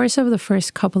over the course of the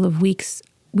first couple of weeks,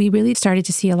 we really started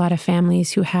to see a lot of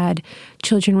families who had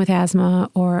children with asthma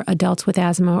or adults with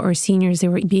asthma or seniors that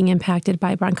were being impacted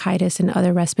by bronchitis and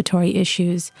other respiratory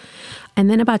issues. And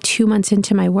then about 2 months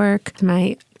into my work,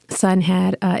 my son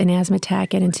had an asthma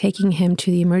attack, and in taking him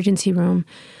to the emergency room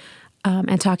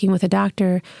and talking with a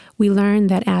doctor, we learned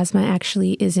that asthma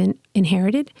actually isn't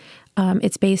inherited.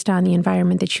 It's based on the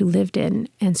environment that you lived in.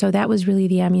 And so that was really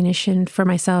the ammunition for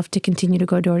myself to continue to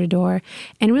go door to door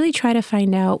and really try to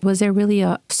find out, was there really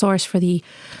a source for the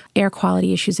air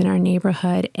quality issues in our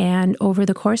neighborhood? And over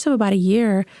the course of about a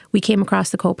year, we came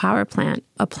across the coal power plant,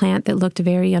 a plant that looked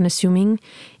very unassuming.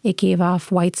 It gave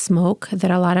off white smoke that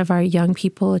a lot of our young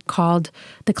people called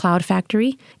the cloud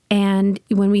factory. And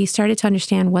when we started to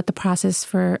understand what the process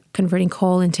for converting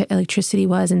coal into electricity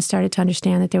was and started to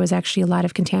understand that there was actually a lot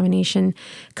of contamination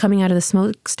coming out of the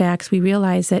smokestacks, we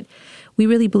realized that we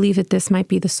really believe that this might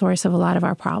be the source of a lot of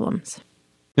our problems.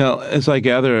 Now, as I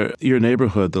gather, your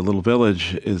neighborhood, the Little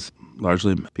Village, is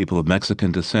largely people of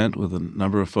Mexican descent with a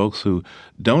number of folks who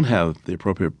don't have the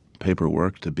appropriate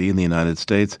paperwork to be in the United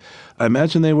States. I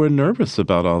imagine they were nervous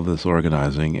about all this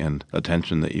organizing and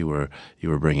attention that you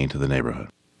were bringing to the neighborhood.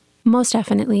 Most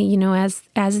definitely,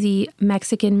 as the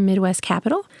Mexican Midwest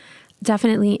capital,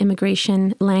 definitely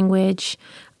immigration, language,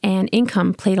 and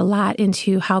income played a lot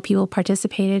into how people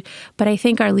participated. But I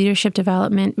think our leadership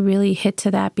development really hit to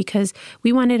that because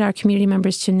we wanted our community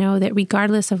members to know that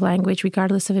regardless of language,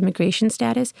 regardless of immigration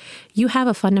status, you have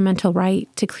a fundamental right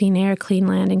to clean air, clean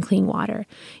land, and clean water.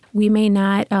 We may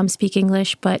not speak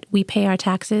English, but we pay our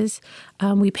taxes.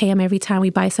 We pay them every time we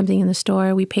buy something in the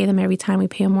store. We pay them every time we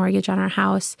pay a mortgage on our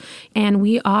house. And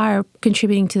we are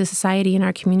contributing to the society in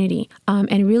our community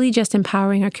and really just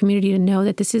empowering our community to know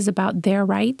that this is about their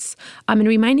rights and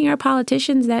reminding our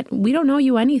politicians that we don't owe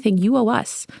you anything. You owe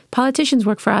us. Politicians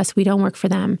work for us. We don't work for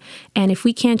them. And if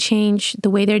we can't change the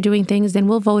way they're doing things, then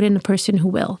we'll vote in a person who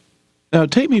will. Now,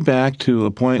 take me back to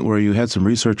a point where you had some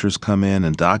researchers come in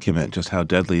and document just how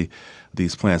deadly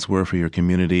these plants were for your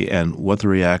community and what the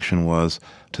reaction was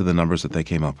to the numbers that they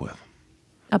came up with.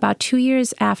 About 2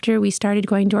 years after we started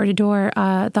going door to door,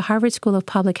 the Harvard School of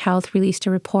Public Health released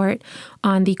a report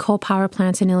on the coal power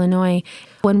plants in Illinois.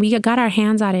 When we got our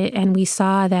hands on it and we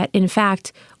saw that, in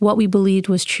fact, what we believed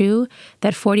was true,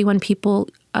 that 41 people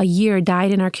a year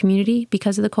died in our community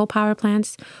because of the coal power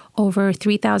plants, over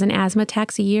 3,000 asthma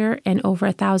attacks a year, and over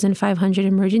 1,500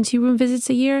 emergency room visits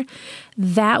a year,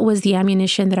 that was the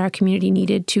ammunition that our community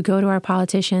needed to go to our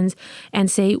politicians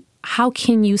and say, how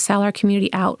can you sell our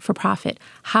community out for profit?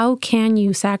 How can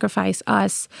you sacrifice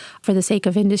us for the sake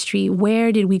of industry?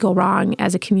 Where did we go wrong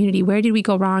as a community? Where did we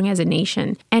go wrong as a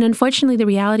nation? And unfortunately, the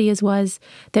reality was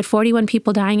that 41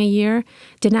 people dying a year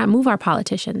did not move our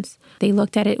politicians. They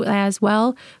looked at it as,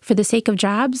 well, for the sake of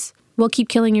jobs, we'll keep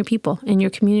killing your people in your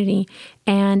community.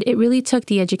 And it really took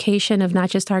the education of not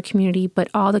just our community, but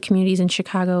all the communities in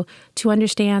Chicago to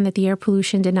understand that the air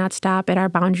pollution did not stop at our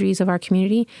boundaries of our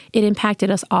community. It impacted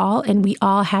us all, and we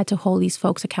all had to hold these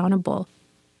folks accountable.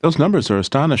 Those numbers are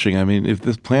astonishing. I mean, if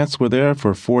the plants were there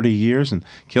for 40 years and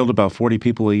killed about 40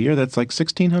 people a year, that's like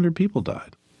 1,600 people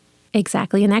died.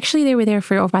 Exactly. And actually, they were there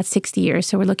for about 60 years,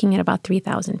 so we're looking at about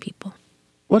 3,000 people.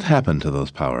 What happened to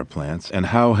those power plants, and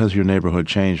how has your neighborhood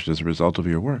changed as a result of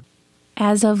your work?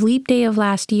 As of Leap Day of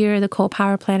last year, the coal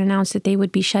power plant announced that they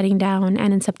would be shutting down,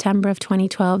 and in September of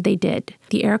 2012, they did.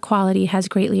 The air quality has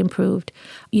greatly improved.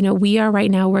 We are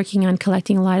right now working on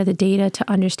collecting a lot of the data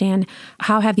to understand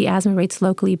how have the asthma rates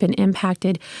locally been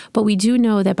impacted. But we do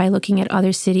know that by looking at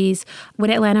other cities,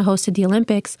 when Atlanta hosted the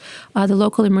Olympics, the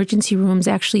local emergency rooms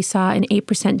actually saw an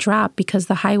 8% drop because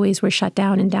the highways were shut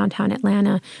down in downtown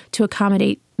Atlanta to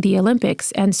accommodate the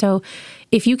Olympics. And so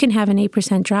if you can have an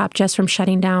 8% drop just from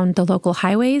shutting down the local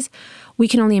highways, we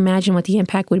can only imagine what the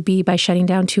impact would be by shutting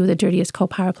down two of the dirtiest coal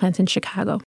power plants in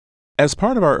Chicago. As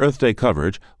part of our Earth Day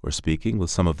coverage, we're speaking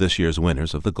with some of this year's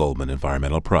winners of the Goldman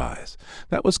Environmental Prize.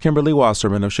 That was Kimberly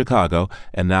Wasserman of Chicago,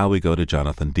 and now we go to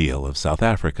Jonathan Deal of South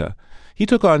Africa. He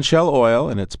took on Shell Oil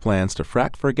and its plans to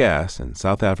frack for gas in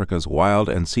South Africa's wild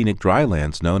and scenic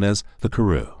drylands known as the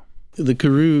Karoo. The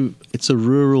Karoo, it's a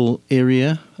rural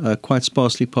area, quite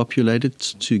sparsely populated.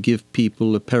 To give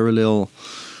people a parallel,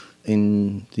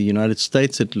 in the United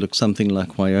States, it looks something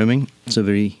like Wyoming. It's a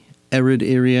very arid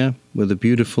area with a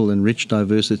beautiful and rich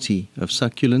diversity of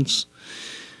succulents.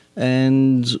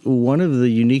 And one of the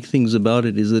unique things about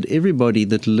it is that everybody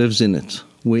that lives in it,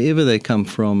 wherever they come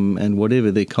from and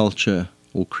whatever their culture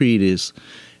or creed is,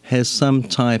 has some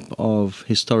type of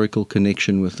historical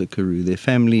connection with the Karoo. Their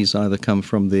families either come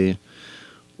from there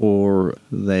or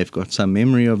they've got some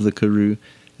memory of the Karoo.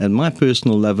 And my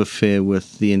personal love affair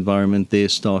with the environment there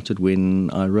started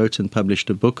when I wrote and published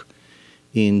a book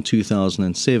in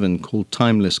 2007 called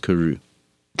Timeless Karoo.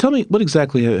 Tell me, what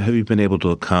exactly have you been able to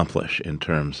accomplish in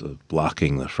terms of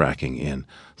blocking the fracking in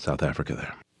South Africa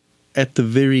there? At the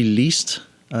very least,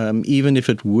 even if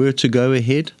it were to go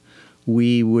ahead,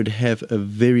 we would have a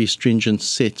very stringent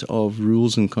set of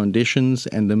rules and conditions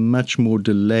and a much more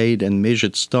delayed and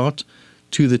measured start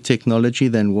to the technology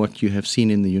than what you have seen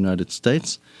in the United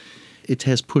States. It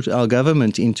has put our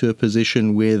government into a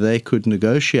position where they could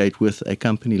negotiate with a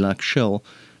company like Shell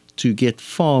to get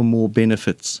far more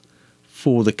benefits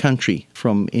for the country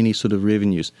from any sort of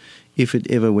revenues if it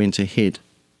ever went ahead.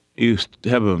 You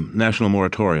have a national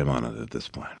moratorium on it at this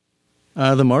point.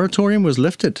 The moratorium was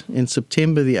lifted in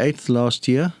September the 8th last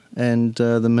year, and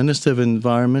the Minister of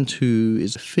Environment, who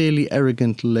is a fairly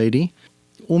arrogant lady,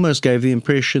 almost gave the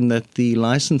impression that the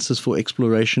licenses for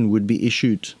exploration would be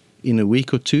issued in a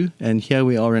week or two, and here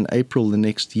we are in April the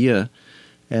next year,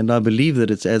 And I believe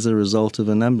that it's as a result of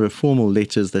a number of formal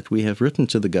letters that we have written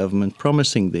to the government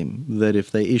promising them that if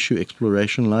they issue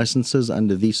exploration licenses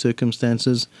under these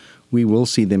circumstances, we will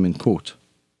see them in court.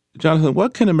 Jonathan,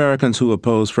 what can Americans who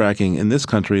oppose fracking in this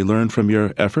country learn from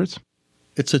your efforts?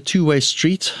 It's a two-way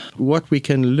street. What we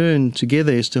can learn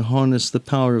together is to harness the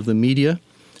power of the media.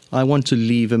 I want to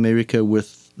leave America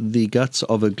with the guts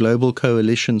of a global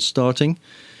coalition starting,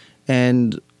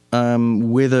 and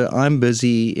whether I'm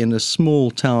busy in a small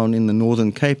town in the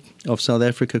Northern Cape of South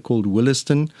Africa called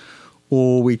Williston,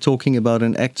 or we're talking about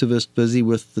an activist busy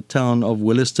with the town of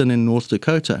Williston in North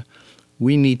Dakota,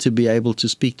 we need to be able to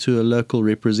speak to a local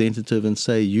representative and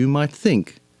say, you might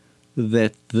think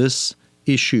that this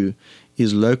issue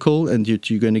is local and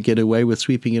you're going to get away with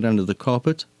sweeping it under the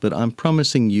carpet, but I'm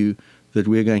promising you that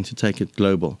we're going to take it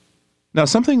global. Now,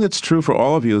 something that's true for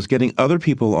all of you is getting other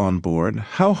people on board.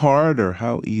 How hard or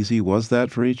how easy was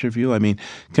that for each of you? I mean,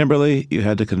 Kimberly, you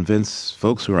had to convince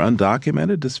folks who are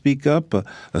undocumented to speak up.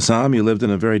 Assam, you lived in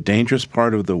a very dangerous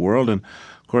part of the world. And,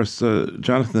 of course,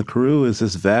 Jonathan, the Karoo is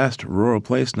this vast rural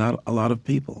place, not a lot of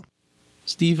people.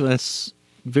 Steve, it's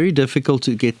very difficult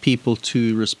to get people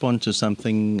to respond to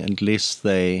something unless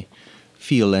they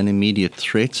feel an immediate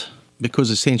threat, because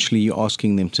essentially you're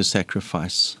asking them to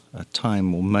sacrifice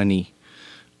time or money,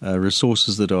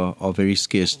 resources that are very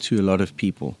scarce to a lot of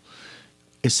people.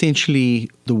 Essentially,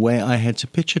 the way I had to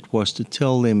pitch it was to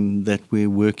tell them that we're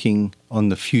working on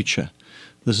the future.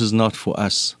 This is not for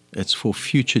us. It's for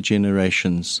future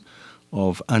generations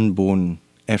of unborn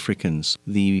Africans.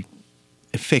 The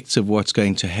effects of what's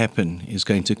going to happen is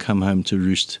going to come home to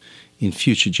roost in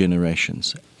future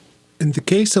generations. In the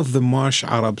case of the Marsh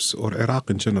Arabs or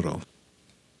Iraq in general,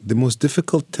 the most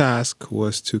difficult task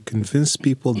was to convince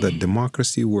people that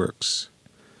democracy works,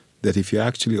 that if you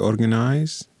actually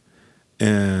organize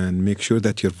and make sure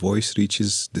that your voice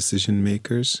reaches decision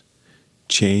makers,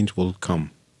 change will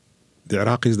come. The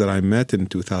Iraqis that I met in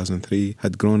 2003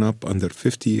 had grown up under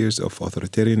 50 years of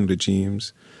authoritarian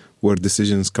regimes where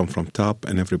decisions come from top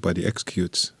and everybody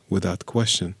executes without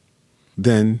question.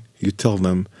 Then you tell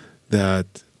them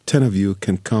that 10 of you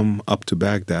can come up to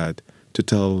Baghdad to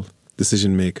tell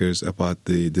decision makers about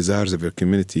the desires of your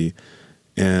community.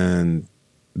 And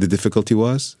the difficulty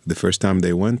was, the first time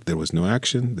they went, there was no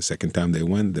action. The second time they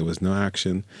went, there was no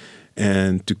action.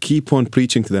 And to keep on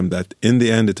preaching to them that in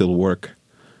the end it'll work,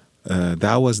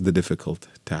 that was the difficult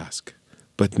task.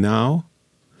 But now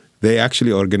they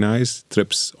actually organize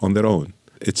trips on their own.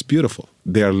 It's beautiful.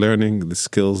 They are learning the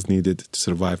skills needed to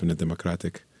survive in a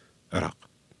democratic Iraq.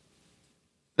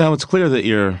 Now, it's clear that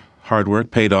your hard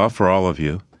work paid off for all of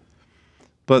you.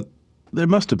 But there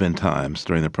must have been times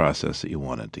during the process that you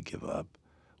wanted to give up.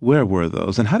 Where were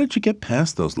those, and how did you get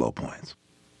past those low points?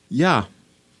 Yeah.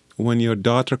 When your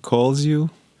daughter calls you,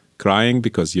 crying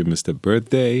because you missed a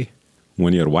birthday,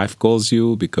 when your wife calls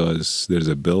you because there's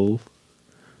a bill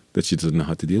that she doesn't know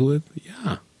how to deal with,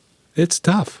 yeah, it's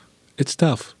tough. It's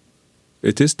tough.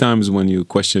 It is times when you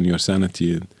question your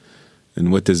sanity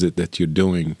and what is it that you're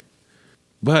doing.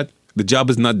 But the job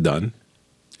is not done,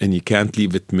 and you can't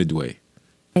leave it midway.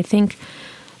 I think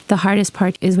the hardest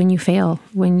part is when you fail,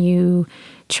 when you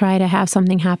try to have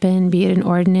something happen, be it an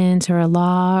ordinance or a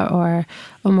law or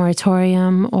a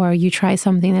moratorium, or you try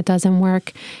something that doesn't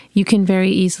work. You can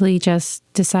very easily just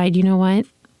decide, you know what,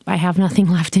 I have nothing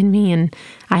left in me and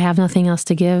I have nothing else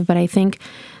to give. But I think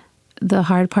the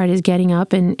hard part is getting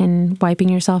up and wiping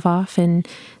yourself off and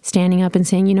standing up and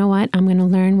saying, you know what, I'm going to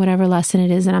learn whatever lesson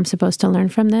it is that I'm supposed to learn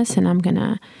from this, and I'm going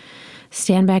to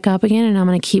stand back up again, and I'm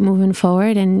going to keep moving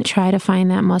forward and try to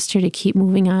find that muster to keep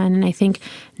moving on. And I think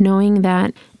knowing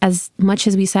that as much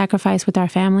as we sacrifice with our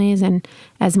families and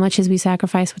as much as we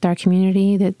sacrifice with our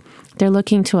community, that they're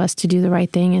looking to us to do the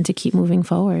right thing and to keep moving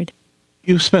forward.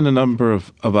 You've spent a number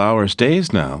of hours,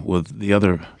 days now, with the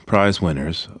other prize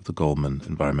winners of the Goldman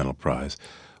Environmental Prize.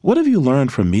 What have you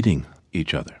learned from meeting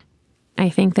each other? I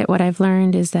think that what I've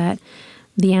learned is that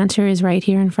the answer is right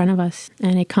here in front of us,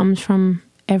 and it comes from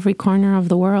every corner of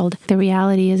the world. The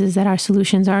reality is that our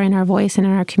solutions are in our voice and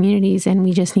in our communities, and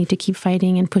we just need to keep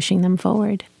fighting and pushing them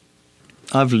forward.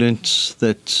 I've learned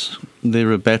that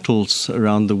there are battles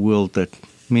around the world that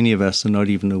many of us are not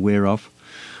even aware of.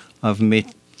 I've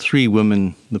met 3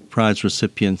 women, the prize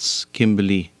recipients,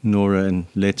 Kimberly, Nora, and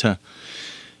Letta.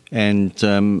 And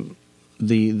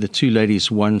the 2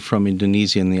 ladies, one from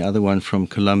Indonesia and the other one from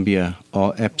Colombia,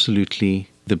 are absolutely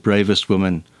the bravest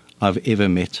women I've ever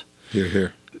met. Hear,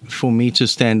 hear. For me to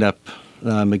stand up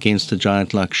against a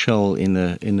giant like Shell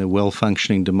in a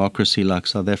well-functioning democracy like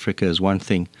South Africa is one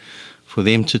thing. For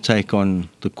them to take on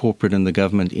the corporate and the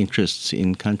government interests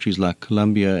in countries like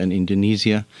Colombia and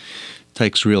Indonesia,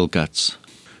 takes real guts.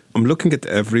 I'm looking at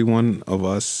every one of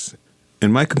us,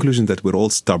 and my conclusion is that we're all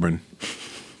stubborn.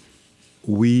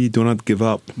 We do not give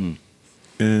up.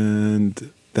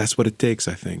 And that's what it takes,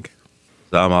 I think.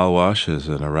 Zam Alwash is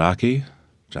an Iraqi,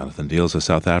 Jonathan Deals is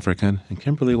South African, and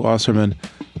Kimberly Wasserman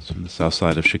is from the south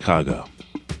side of Chicago.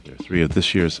 They're 3 of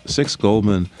this year's 6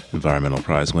 Goldman Environmental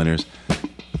Prize winners.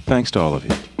 Thanks to all of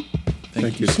you.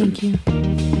 Thank you. Thank you.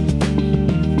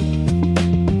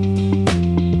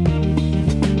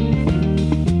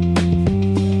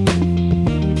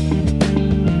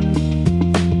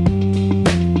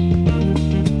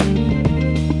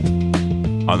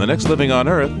 On the next Living on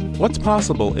Earth, what's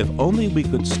possible if only we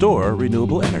could store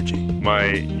renewable energy? My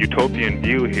utopian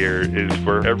view here is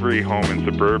for every home in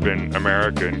suburban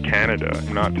America and Canada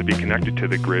not to be connected to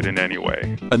the grid in any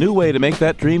way. A new way to make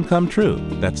that dream come true.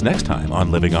 That's next time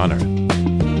on Living on Earth.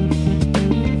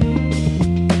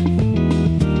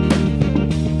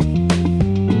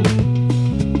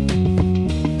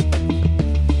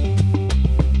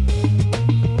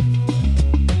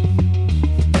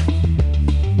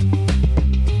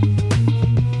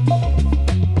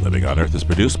 Earth is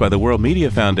produced by the World Media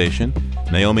Foundation.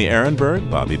 Naomi Ehrenberg,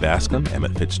 Bobby Bascom,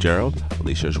 Emmett Fitzgerald,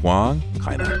 Alicia Zhuang,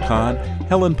 Kainat Khan,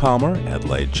 Helen Palmer,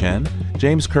 Adelaide Chen,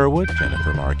 James Kerwood,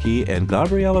 Jennifer Marquis, and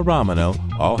Gabriella Romano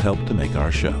all helped to make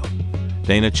our show.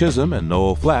 Dana Chisholm and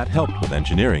Noel Flatt helped with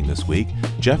engineering this week.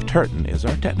 Jeff Turton is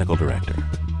our technical director.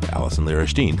 Allison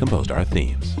Lierstein composed our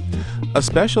themes. A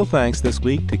special thanks this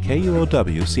week to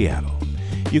KUOW Seattle.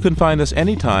 You can find us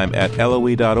anytime at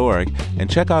LOE.org and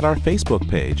check out our Facebook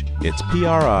page. It's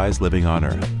PRI's Living on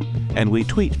Earth. And we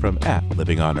tweet from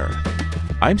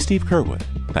 @LivingOnEarth. I'm Steve Kerwood.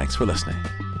 Thanks for listening.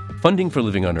 Funding for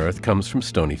Living on Earth comes from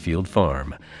Stonyfield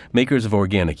Farm, makers of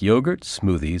organic yogurt,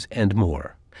 smoothies, and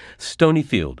more.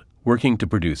 Stonyfield, working to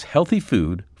produce healthy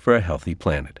food for a healthy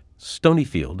planet.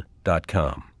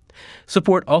 Stonyfield.com.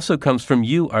 Support also comes from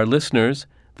you, our listeners,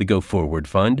 the Go Forward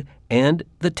Fund, and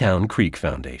the Town Creek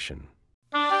Foundation.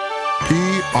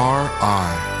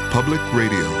 PRI, Public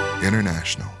Radio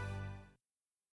International.